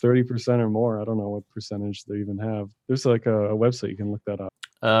chunk, 30% or more, I don't know what percentage they even have. There's like a website you can look that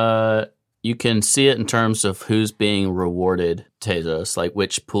up. You can see it in terms of who's being rewarded Tezos, like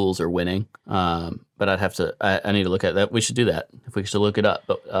which pools are winning. But I need to look at that. We should do that if we should look it up.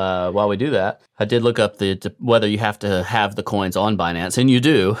 But while we do that, I did look up whether you have to have the coins on Binance, and you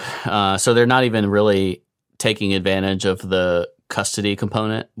do. So they're not even really taking advantage of the custody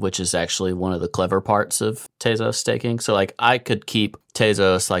component, which is actually one of the clever parts of Tezos staking. So like I could keep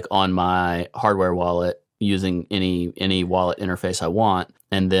Tezos like on my hardware wallet using any wallet interface I want,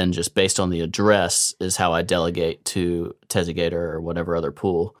 and then just based on the address is how I delegate to Tezigator or whatever other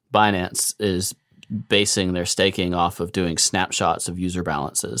pool. Binance is basing their staking off of doing snapshots of user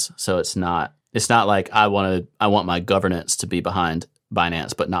balances. So it's not like I want my governance to be behind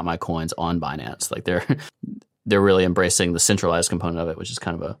Binance, but not my coins on Binance. Like they're really embracing the centralized component of it, which is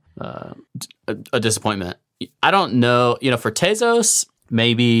kind of a disappointment. I don't know, for Tezos,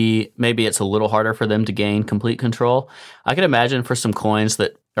 maybe it's a little harder for them to gain complete control. I can imagine for some coins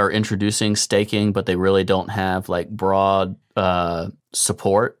that are introducing staking, but they really don't have like broad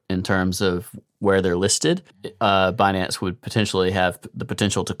support in terms of where they're listed, Binance would potentially have the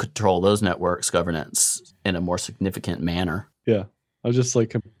potential to control those networks' governance in a more significant manner. Yeah. I was just like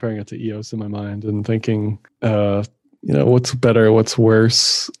comparing it to EOS in my mind and thinking, what's better, what's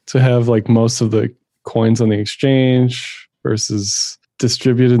worse, to have like most of the coins on the exchange versus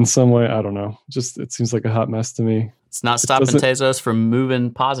distributed in some way. I don't know. Just it seems like a hot mess to me. It's not stopping Tezos from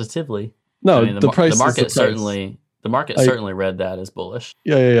moving positively. No, the price. The market certainly read that as bullish.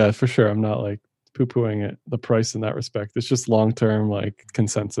 Yeah, for sure. I'm not like poo-pooing it, the price in that respect. It's just long-term like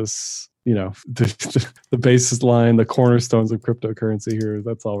consensus. The baseline, the cornerstones of cryptocurrency here.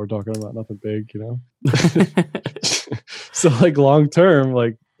 That's all we're talking about. Nothing big, So like long term,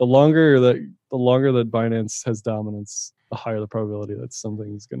 like the longer that Binance has dominance, the higher the probability that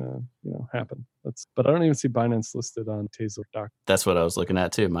something's gonna happen. But I don't even see Binance listed on Tezos doc. That's what I was looking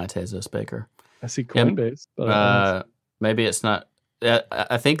at too. My Tezos Baker. I see Coinbase, but maybe it's not.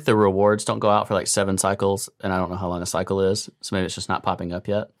 I think the rewards don't go out for like 7 cycles, and I don't know how long a cycle is, so maybe it's just not popping up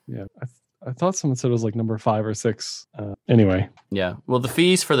yet. Yeah, I thought someone said it was like number 5 or 6. Anyway. Yeah, well, the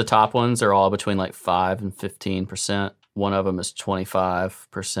fees for the top ones are all between like 5 and 15%. One of them is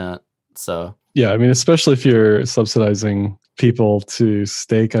 25%. So yeah, I mean, especially if you're subsidizing people to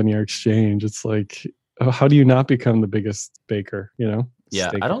stake on your exchange, it's like, how do you not become the biggest baker? Yeah,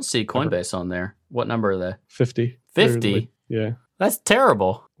 Staker. I don't see Coinbase on there. What number are they? 50. 50? Yeah. That's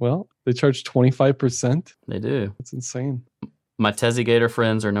terrible. Well, they charge 25%. They do. That's insane. My Tezigator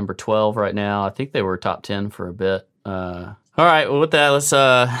friends are number 12 right now. I think they were top 10 for a bit. All right. Well, with that, let's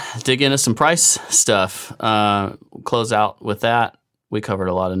dig into some price stuff. Close out with that. We covered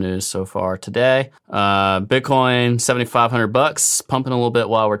a lot of news so far today. Bitcoin, $7,500, pumping a little bit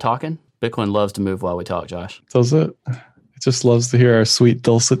while we're talking. Bitcoin loves to move while we talk, Josh. Does it? just loves to hear our sweet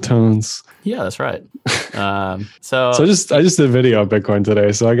dulcet tones. Yeah, that's right. So I just did a video on Bitcoin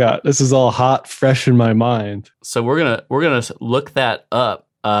today, so this is all hot, fresh in my mind. So we're gonna look that up.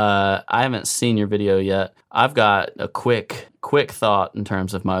 I haven't seen your video yet. I've got a quick thought in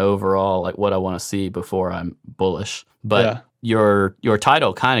terms of my overall, like what I want to see before I'm bullish. But your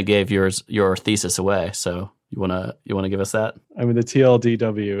title kind of gave your thesis away. So you wanna give us that? I mean, the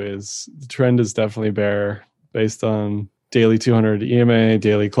TLDW is the trend is definitely bear based on daily 200 EMA,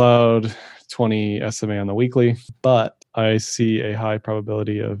 daily cloud, 20 SMA on the weekly. But I see a high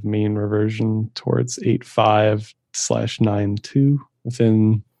probability of mean reversion towards 8.5/9.2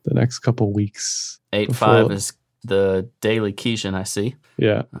 within the next couple weeks. 8.5 is the daily Kijun I see.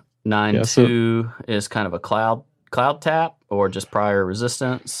 Yeah. 9.2 is kind of a cloud tap or just prior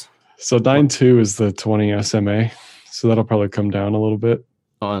resistance. So 9.2 is the 20 SMA. So that'll probably come down a little bit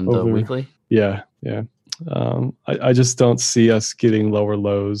on the weekly. Yeah. I just don't see us getting lower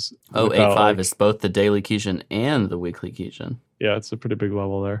lows. 8.5 is both the daily Kijun and the weekly Kijun. Yeah, it's a pretty big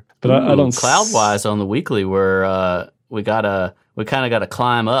level there. But I don't cloud-wise on the weekly, we kind of got to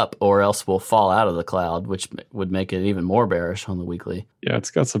climb up, or else we'll fall out of the cloud, which would make it even more bearish on the weekly. Yeah, it's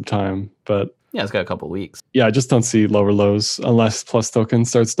got some time, but yeah, it's got a couple weeks. Yeah, I just don't see lower lows unless Plus Token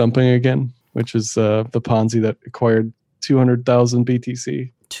starts dumping again, which is the Ponzi that acquired 200,000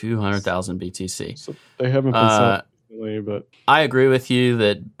 BTC. 200,000 BTC. So they haven't been selling recently, but I agree with you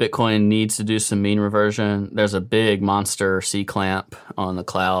that Bitcoin needs to do some mean reversion. There's a big monster C clamp on the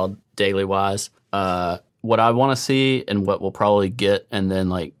cloud daily wise. What I want to see and what we'll probably get, and then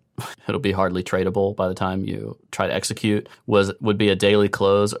like it'll be hardly tradable by the time you try to execute, would be a daily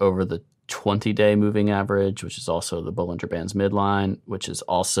close over the 20-day moving average, which is also the Bollinger Band's midline, which has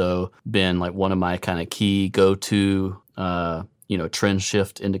also been like one of my kind of key go-to trend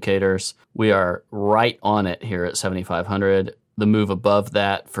shift indicators. We are right on it here at 7,500. The move above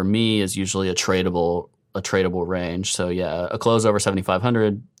that for me is usually a tradable range. So yeah, a close over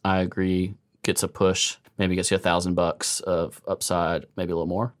 7,500, I agree, gets a push, maybe gets you $1,000 of upside, maybe a little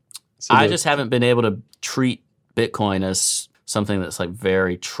more. So I just haven't been able to treat Bitcoin as something that's like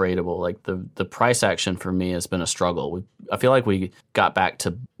very tradable. Like the price action for me has been a struggle. I feel like we got back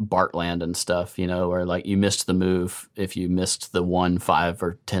to Bartland and stuff, where like you missed the move if you missed the 1, 5,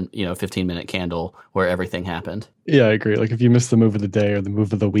 or 10, 15-minute candle where everything happened. Yeah, I agree. Like if you miss the move of the day or the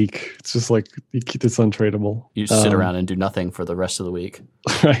move of the week, it's just like it's untradeable. You sit around and do nothing for the rest of the week.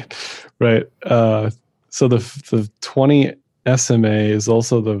 Right. So the 20 SMA is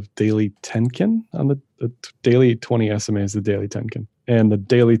also the daily Tenkan. On the daily 20 SMA is the daily Tenkan, and the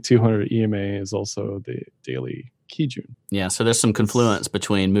daily 200 EMA is also the daily Kijun. Yeah, so there's some confluence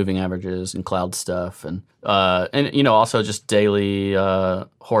between moving averages and cloud stuff, and also just daily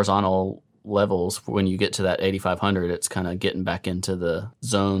horizontal levels. When you get to that 8,500, it's kind of getting back into the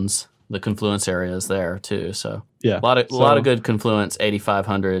zones, the confluence areas there too. So yeah, a lot of good confluence,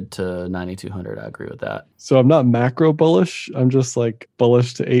 8,500 to 9,200. I agree with that. So I'm not macro bullish. I'm just like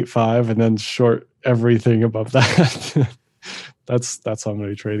bullish to 8.5 and then short everything above that. That's how I'm going to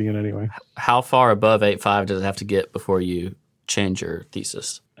be trading it anyway. How far above 8.5 does it have to get before you change your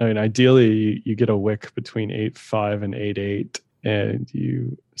thesis? I mean, ideally you get a wick between 8.5 and 8.8, and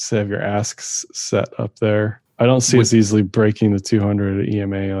you have your asks set up there. I don't see us easily breaking the 200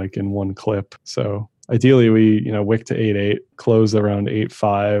 EMA like in one clip. So ideally we, wick to 8.8, close around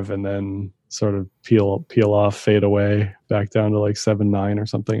 8.5, and then sort of peel off, fade away back down to like 7.9 or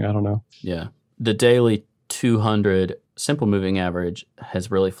something. I don't know. Yeah. The daily 200 simple moving average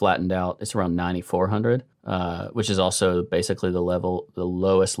has really flattened out. It's around 9,400, which is also basically the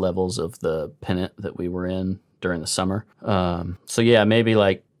lowest levels of the pennant that we were in during the summer. So yeah, maybe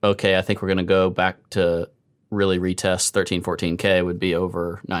like, okay, I think we're going to go back to really retest 13, 14K would be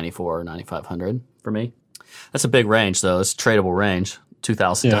over 94 or 9,500 for me. That's a big range though. It's a tradable range,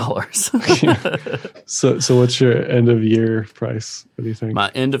 $2,000. Yeah. So what's your end of year price? What do you think?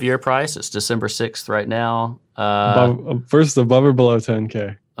 My end of year price is December 6th right now. First above or below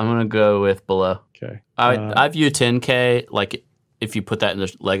 10K? I'm going to go with below. Okay. I view 10K like if you put that in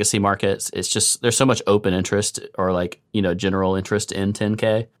the legacy markets, it's just there's so much open interest or like, general interest in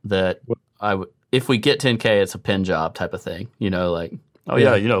 10K that if we get 10K, it's a pin job type of thing,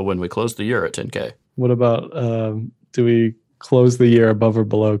 when we close the year at 10K. What about, do we close the year above or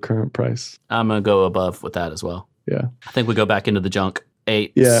below current price? I'm going to go above with that as well. Yeah. I think we go back into the junk,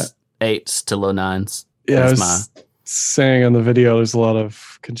 eights to low nines. Yeah, I was saying on the video, there's a lot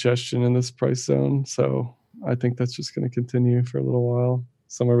of congestion in this price zone. So I think that's just going to continue for a little while,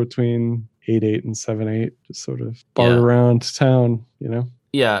 somewhere between 8.8 and 7.8, just sort of barter around town,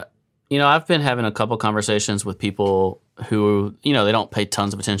 Yeah. I've been having a couple conversations with people who, they don't pay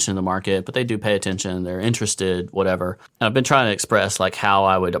tons of attention to the market, but they do pay attention. They're interested, whatever. And I've been trying to express like how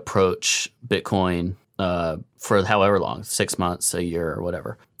I would approach Bitcoin for however long, 6 months, a year, or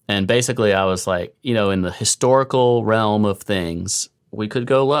whatever. And basically I was like, in the historical realm of things, we could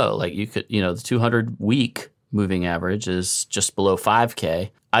go low. Like you could, the 200-week moving average is just below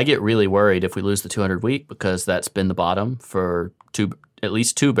 5K. I get really worried if we lose the 200-week because that's been the bottom for at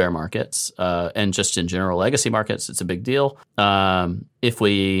least two bear markets. And just in general legacy markets, it's a big deal. If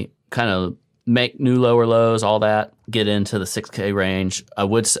we kind of make new lower lows, all that, get into the 6K range,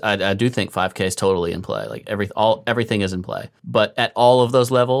 I do think 5K is totally in play. Like everything is in play. But at all of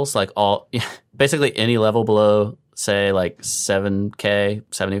those levels, like basically any level below, say like 7K,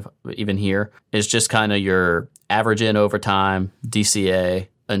 70, even here, is just kind of your average in over time, DCA,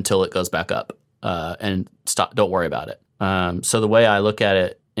 until it goes back up, and stop. Don't worry about it. So the way I look at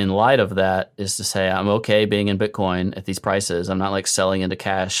it in light of that is to say I'm okay being in Bitcoin at these prices. I'm not like selling into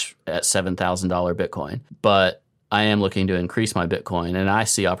cash at $7,000 Bitcoin, but I am looking to increase my Bitcoin, and I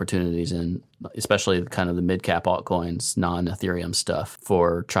see opportunities in especially kind of the mid-cap altcoins, non-Ethereum stuff,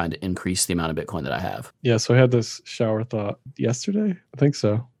 for trying to increase the amount of Bitcoin that I have. Yeah, so I had this shower thought yesterday. I think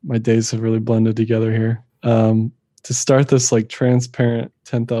so. My days have really blended together here. To start this like transparent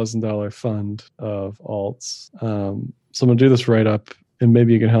 $10,000 fund of alts. So I'm going to do this right up, and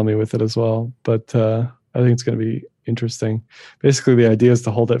maybe you can help me with it as well. But I think it's going to be interesting. Basically, the idea is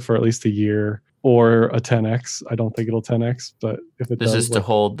to hold it for at least a year or a 10x. I don't think it'll 10x, but if it does. This is to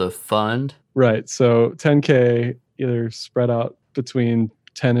hold the fund? Right. So 10K either spread out between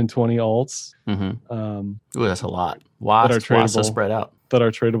 10 and 20 alts. Mm-hmm. Ooh, that's a lot. Lots to spread out. That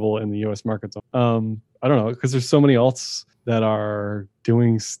are tradable in the U.S. markets. I don't know, because there's so many alts that are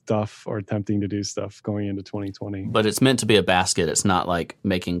doing stuff or attempting to do stuff going into 2020. But it's meant to be a basket. It's not like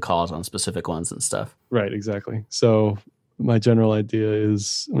making calls on specific ones and stuff. Right, exactly. So my general idea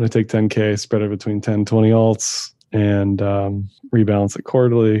is I'm going to take 10K, spread it between 10, 20 alts, and rebalance it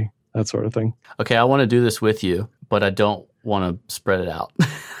quarterly, that sort of thing. Okay, I want to do this with you, but I don't want to spread it out.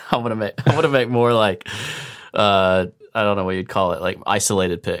 I want to make more like I don't know what you'd call it, like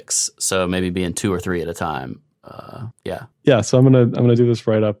isolated picks. So maybe being 2 or 3 at a time. Yeah. So I'm gonna do this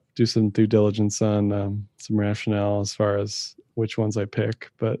right up, do some due diligence on some rationale as far as which ones I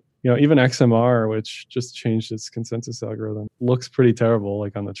pick. But even XMR, which just changed its consensus algorithm, looks pretty terrible,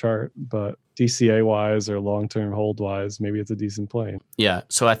 like on the chart. But DCA wise or long term hold wise, maybe it's a decent play. Yeah.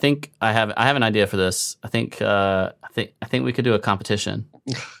 So I think I have an idea for this. I think we could do a competition.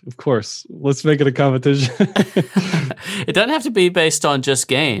 Of course, let's make it a competition. It doesn't have to be based on just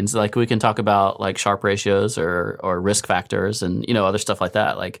gains. Like we can talk about like Sharpe ratios or risk factors and other stuff like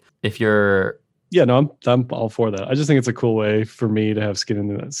that. Like if you're I'm all for that. I just think it's a cool way for me to have skin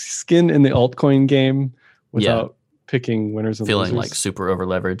in the altcoin game without picking winners and feeling losers. Like super over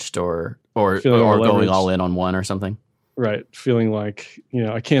leveraged or going all in on one or something. Right, feeling like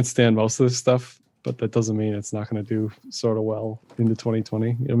I can't stand most of this stuff, but that doesn't mean it's not going to do sort of well into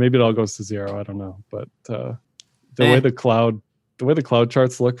 2020. Maybe it all goes to zero. I don't know, but the way the cloud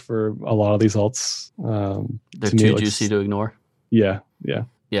charts look for a lot of these alts, they're too juicy to ignore. Yeah,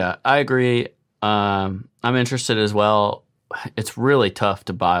 I agree. I'm interested as well. It's really tough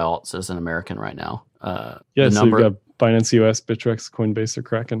to buy alts as an American right now. So you've got Binance US, Bittrex, Coinbase, or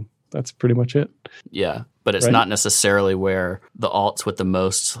Kraken. That's pretty much it. Yeah, but it's not necessarily where the alts with the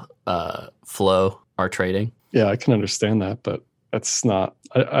most flow are trading. Yeah, I can understand that, but that's not.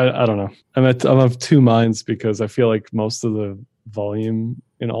 I don't know. I'm of two minds because I feel like most of the volume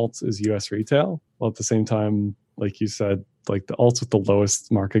in alts is US retail, while at the same time, like you said, like the alts with the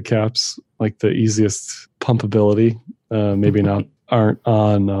lowest market caps, like the easiest pumpability, maybe aren't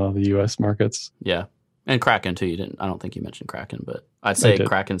on the US markets. Yeah. And Kraken too. I don't think you mentioned Kraken, but I'd say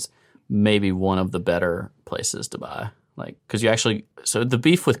Kraken's maybe one of the better places to buy. Like, because so the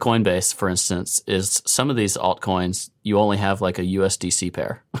beef with Coinbase, for instance, is some of these altcoins, you only have like a USDC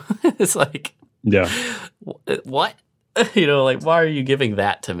pair. It's like, what? Like, why are you giving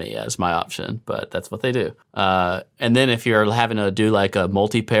that to me as my option? But that's what they do. And then if you're having to do like a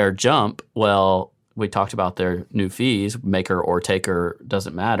multi-pair jump, well, we talked about their new fees, maker or taker,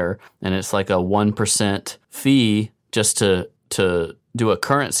 doesn't matter. And it's like a 1% fee just to do a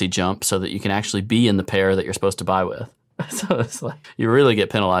currency jump so that you can actually be in the pair that you're supposed to buy with. So it's like, you really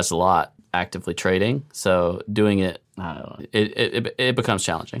get penalized a lot actively trading. So doing it, I don't know, it becomes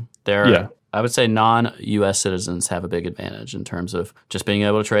challenging. I would say non-U.S. citizens have a big advantage in terms of just being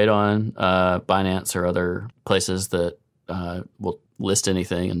able to trade on Binance or other places that will list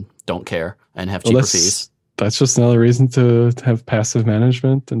anything and don't care and have cheaper fees. that's just another reason to have passive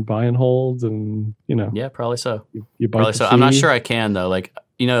management and buy and hold, and Yeah, probably so. You buy probably so. I'm not sure I can though. Like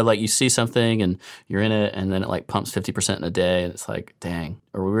like you see something and you're in it, and then it like pumps 50% in a day, and it's like, dang,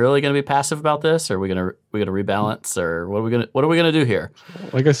 are we really going to be passive about this? Or are we gonna rebalance, or what are we gonna do here?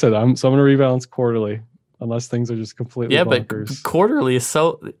 Like I said, I'm going to rebalance quarterly, unless things are just completely bonkers. But quarterly is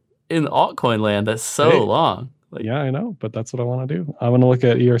so in altcoin land. That's so long. Like, yeah, I know, but that's what I want to do. I want to look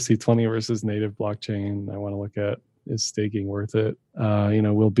at ERC20 versus native blockchain. I want to look at, is staking worth it?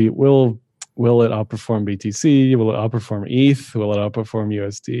 Will it outperform BTC? Will it outperform ETH? Will it outperform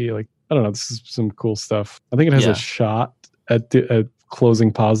USD? Like, I don't know. This is some cool stuff. I think it has a shot at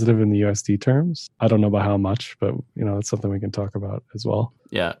closing positive in the USD terms. I don't know about how much, but it's something we can talk about as well.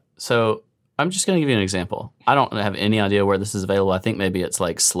 Yeah. So I'm just going to give you an example. I don't have any idea where this is available. I think maybe it's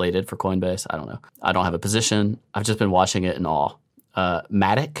like slated for Coinbase. I don't know. I don't have a position. I've just been watching it in awe.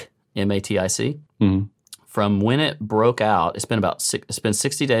 Matic, MATIC. Mm-hmm. From when it broke out, it's been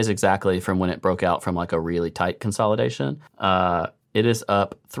 60 days exactly from when it broke out from like a really tight consolidation. It is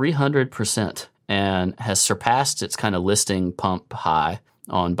up 300% and has surpassed its kind of listing pump high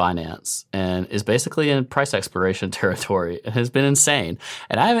on Binance, and is basically in price exploration territory. It has been insane,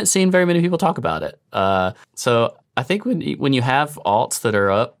 and I haven't seen very many people talk about it. So I think when you have alts that are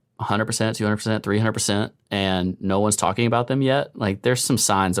up 100%, 200%, 300%, and no one's talking about them yet, like there's some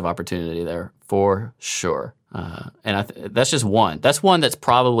signs of opportunity there for sure. And that's just one. That's one that's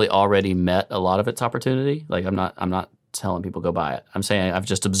probably already met a lot of its opportunity. Like I'm not telling people go buy it. I'm saying I've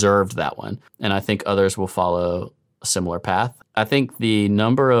just observed that one, and I think others will follow a similar path. I think the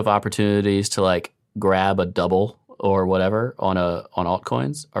number of opportunities to like grab a double or whatever on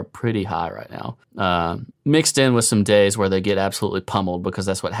altcoins are pretty high right now. Mixed in with some days where they get absolutely pummeled, because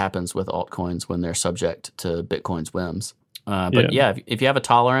that's what happens with altcoins when they're subject to Bitcoin's whims. But if you have a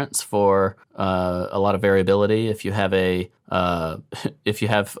tolerance for a lot of variability, if you have a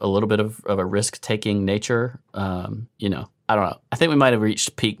little bit of a risk-taking nature, I don't know. I think we might have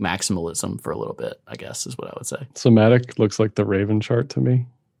reached peak maximalism for a little bit, I guess, is what I would say. So Matic looks like the Raven chart to me.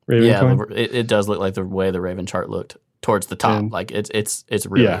 It does look like the way the Raven chart looked towards the top. Like it's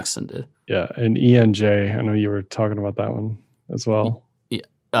really extended. Yeah, and ENJ, I know you were talking about that one as well.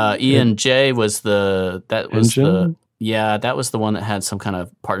 ENJ was that was the one that had some kind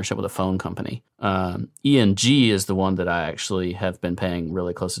of partnership with a phone company. ENG is the one that I actually have been paying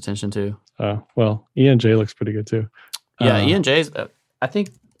really close attention to. Well, ENJ looks pretty good too. Yeah, ENJ's, I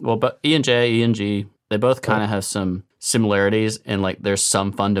think, but ENJ, ENG, they both kind of have some similarities, and like there's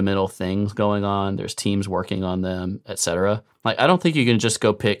some fundamental things going on. There's teams working on them, etc. Like I don't think you can just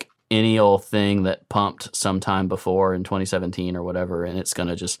go pick any old thing that pumped sometime before in 2017 or whatever, and it's going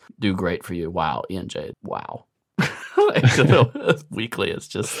to just do great for you. Wow, ENJ, wow. Weekly, it's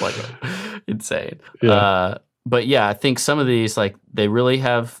just like insane. Yeah. But yeah, I think some of these, like, they really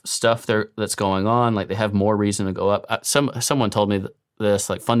have stuff that's going on. Like, they have more reason to go up. Someone told me this,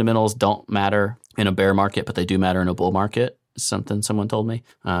 like, fundamentals don't matter in a bear market, but they do matter in a bull market. Something someone told me.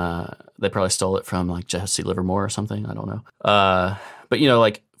 They probably stole it from, like, Jesse Livermore or something. I don't know. But,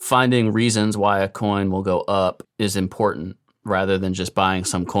 like, finding reasons why a coin will go up is important, rather than just buying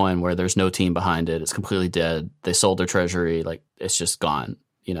some coin where there's no team behind it. It's completely dead. They sold their treasury. Like, it's just gone,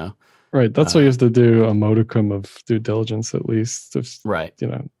 Right. That's why you have to do a modicum of due diligence, at least. Right.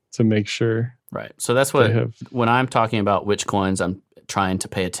 To make sure. Right. So that's what, when I'm talking about which coins I'm trying to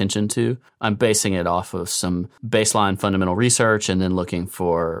pay attention to, I'm basing it off of some baseline fundamental research and then looking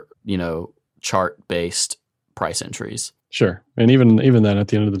for, chart-based price entries. Sure. And even then, at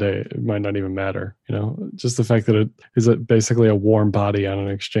the end of the day, it might not even matter. Just the fact that it is basically a warm body on an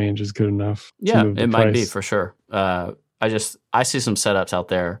exchange is good enough. Yeah, it might be for sure. I see some setups out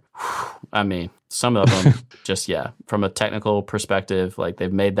there. I mean, some of them from a technical perspective, like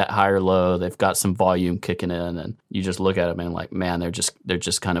they've made that higher low, they've got some volume kicking in, and you just look at them and like, man, they're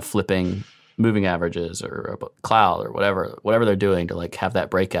just kind of flipping moving averages or cloud or whatever they're doing to like have that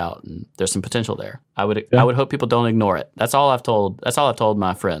breakout, and there's some potential there. I would hope people don't ignore it. That's all I've told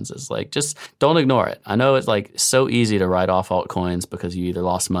my friends is like, just don't ignore it. I know it's like so easy to write off altcoins because you either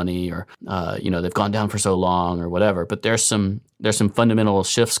lost money or they've gone down for so long or whatever, but there's some fundamental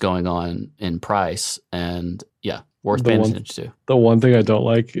shifts going on in price, and worth paying attention to. The one thing I don't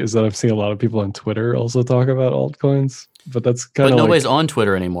like is that I've seen a lot of people on Twitter also talk about altcoins, but that's kind of nobody's on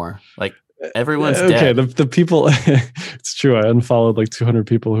Twitter anymore. Like, everyone's dead. Okay, the people, it's true. I unfollowed like 200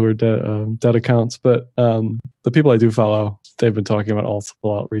 people who are dead accounts, but the people I do follow, they've been talking about alts a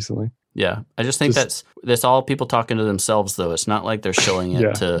lot recently. Yeah, I just think that's all people talking to themselves, though. It's not like they're showing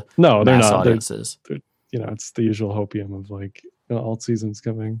it to they're not. Audiences. They're, it's the usual hopium of like, alt season's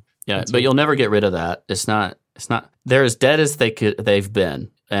coming. Yeah, but you'll never get rid of that. It's not. They're as dead as they've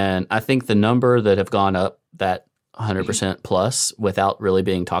been, and I think the number that have gone up, that 100% plus, without really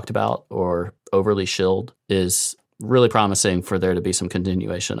being talked about or overly shilled, is really promising for there to be some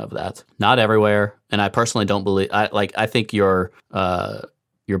continuation of that. Not everywhere, and I personally don't believe. I think your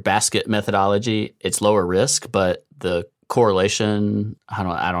basket methodology, it's lower risk, but the correlation, I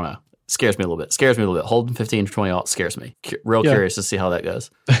don't know. Scares me a little bit. Holding 15 to 20 alt scares me. Curious to see how that goes.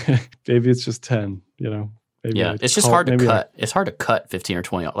 Maybe it's just 10, Maybe it's just hard to cut. It's hard to cut 15 or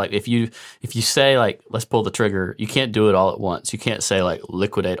 20 alt. Like if you say like, let's pull the trigger, you can't do it all at once. You can't say like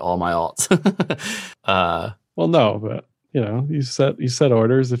liquidate all my alts. Well, no, but you set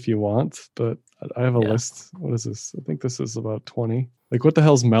orders if you want, but I have a list. What is this? I think this is about 20. Like, what the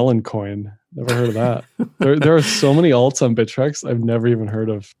hell's Melon Coin? Never heard of that. there are so many alts on Bittrex I've never even heard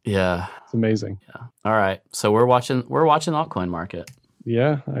of. Yeah, it's amazing. Yeah. All right, so we're watching altcoin market.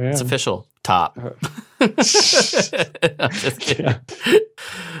 Yeah, I am. It's official. Top. I'm just kidding. Yeah.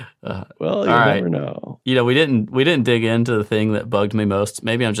 Well, you never know. We didn't dig into the thing that bugged me most.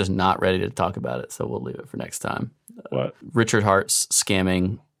 Maybe I'm just not ready to talk about it, so we'll leave it for next time. What? Richard Hart's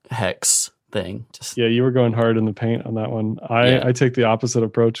scamming Hex thing. You were going hard in the paint on that one. I take the opposite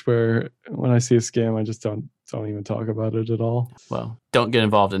approach, where when I see a scam, I just don't even talk about it at all. Well, don't get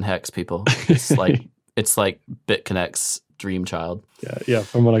involved in Hex, people. It's like BitConnect's dream child. Yeah.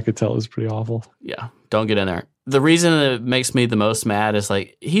 From what I could tell, it was pretty awful. Yeah, don't get in there. The reason it makes me the most mad is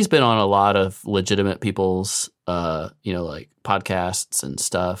like he's been on a lot of legitimate people's, like podcasts and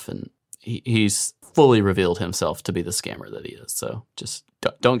stuff, and he's fully revealed himself to be the scammer that he is. So just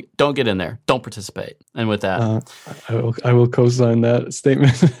don't get in there. Don't participate. And with that, I will co-sign that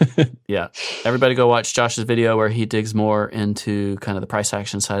statement. Yeah, everybody go watch Josh's video where he digs more into kind of the price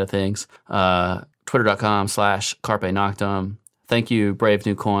action side of things. Twitter.com/Carpe Noctem. Thank you, Brave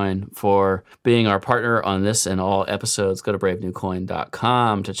New Coin, for being our partner on this and all episodes. Go to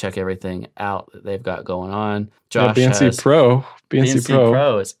bravenewcoin.com to check everything out that they've got going on. Josh BNC Pro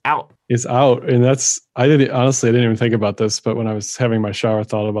is out. Is out, and I didn't even think about this, but when I was having my shower, I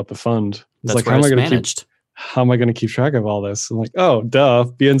thought about the fund. That's like, how am I going to keep track of all this? I'm like, oh, duh,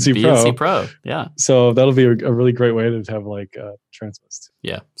 BNC Pro. Yeah. So that'll be a really great way to have like transmits.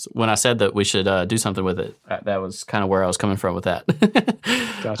 Yeah. So when I said that we should do something with it, that was kind of where I was coming from with that.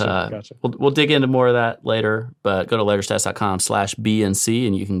 Gotcha. We'll dig into more of that later, but go to ledgerstats.com/BNC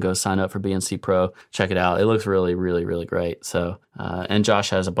and you can go sign up for BNC Pro. Check it out. It looks really, really, really great. So, and Josh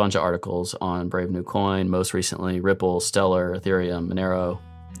has a bunch of articles on Brave New Coin, most recently Ripple, Stellar, Ethereum, Monero,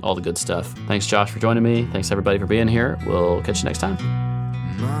 all the good stuff. Thanks, Josh, for joining me. Thanks, everybody, for being here. We'll catch you next time.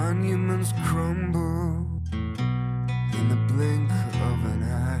 Monuments crumble in the blink of an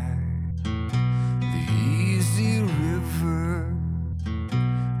eye. The easy river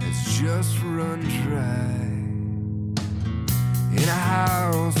has just run dry. In a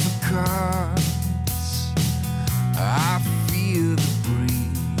house of cards, I feel the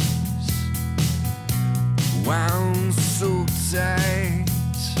breeze wound so tight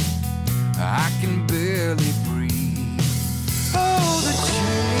I can barely breathe.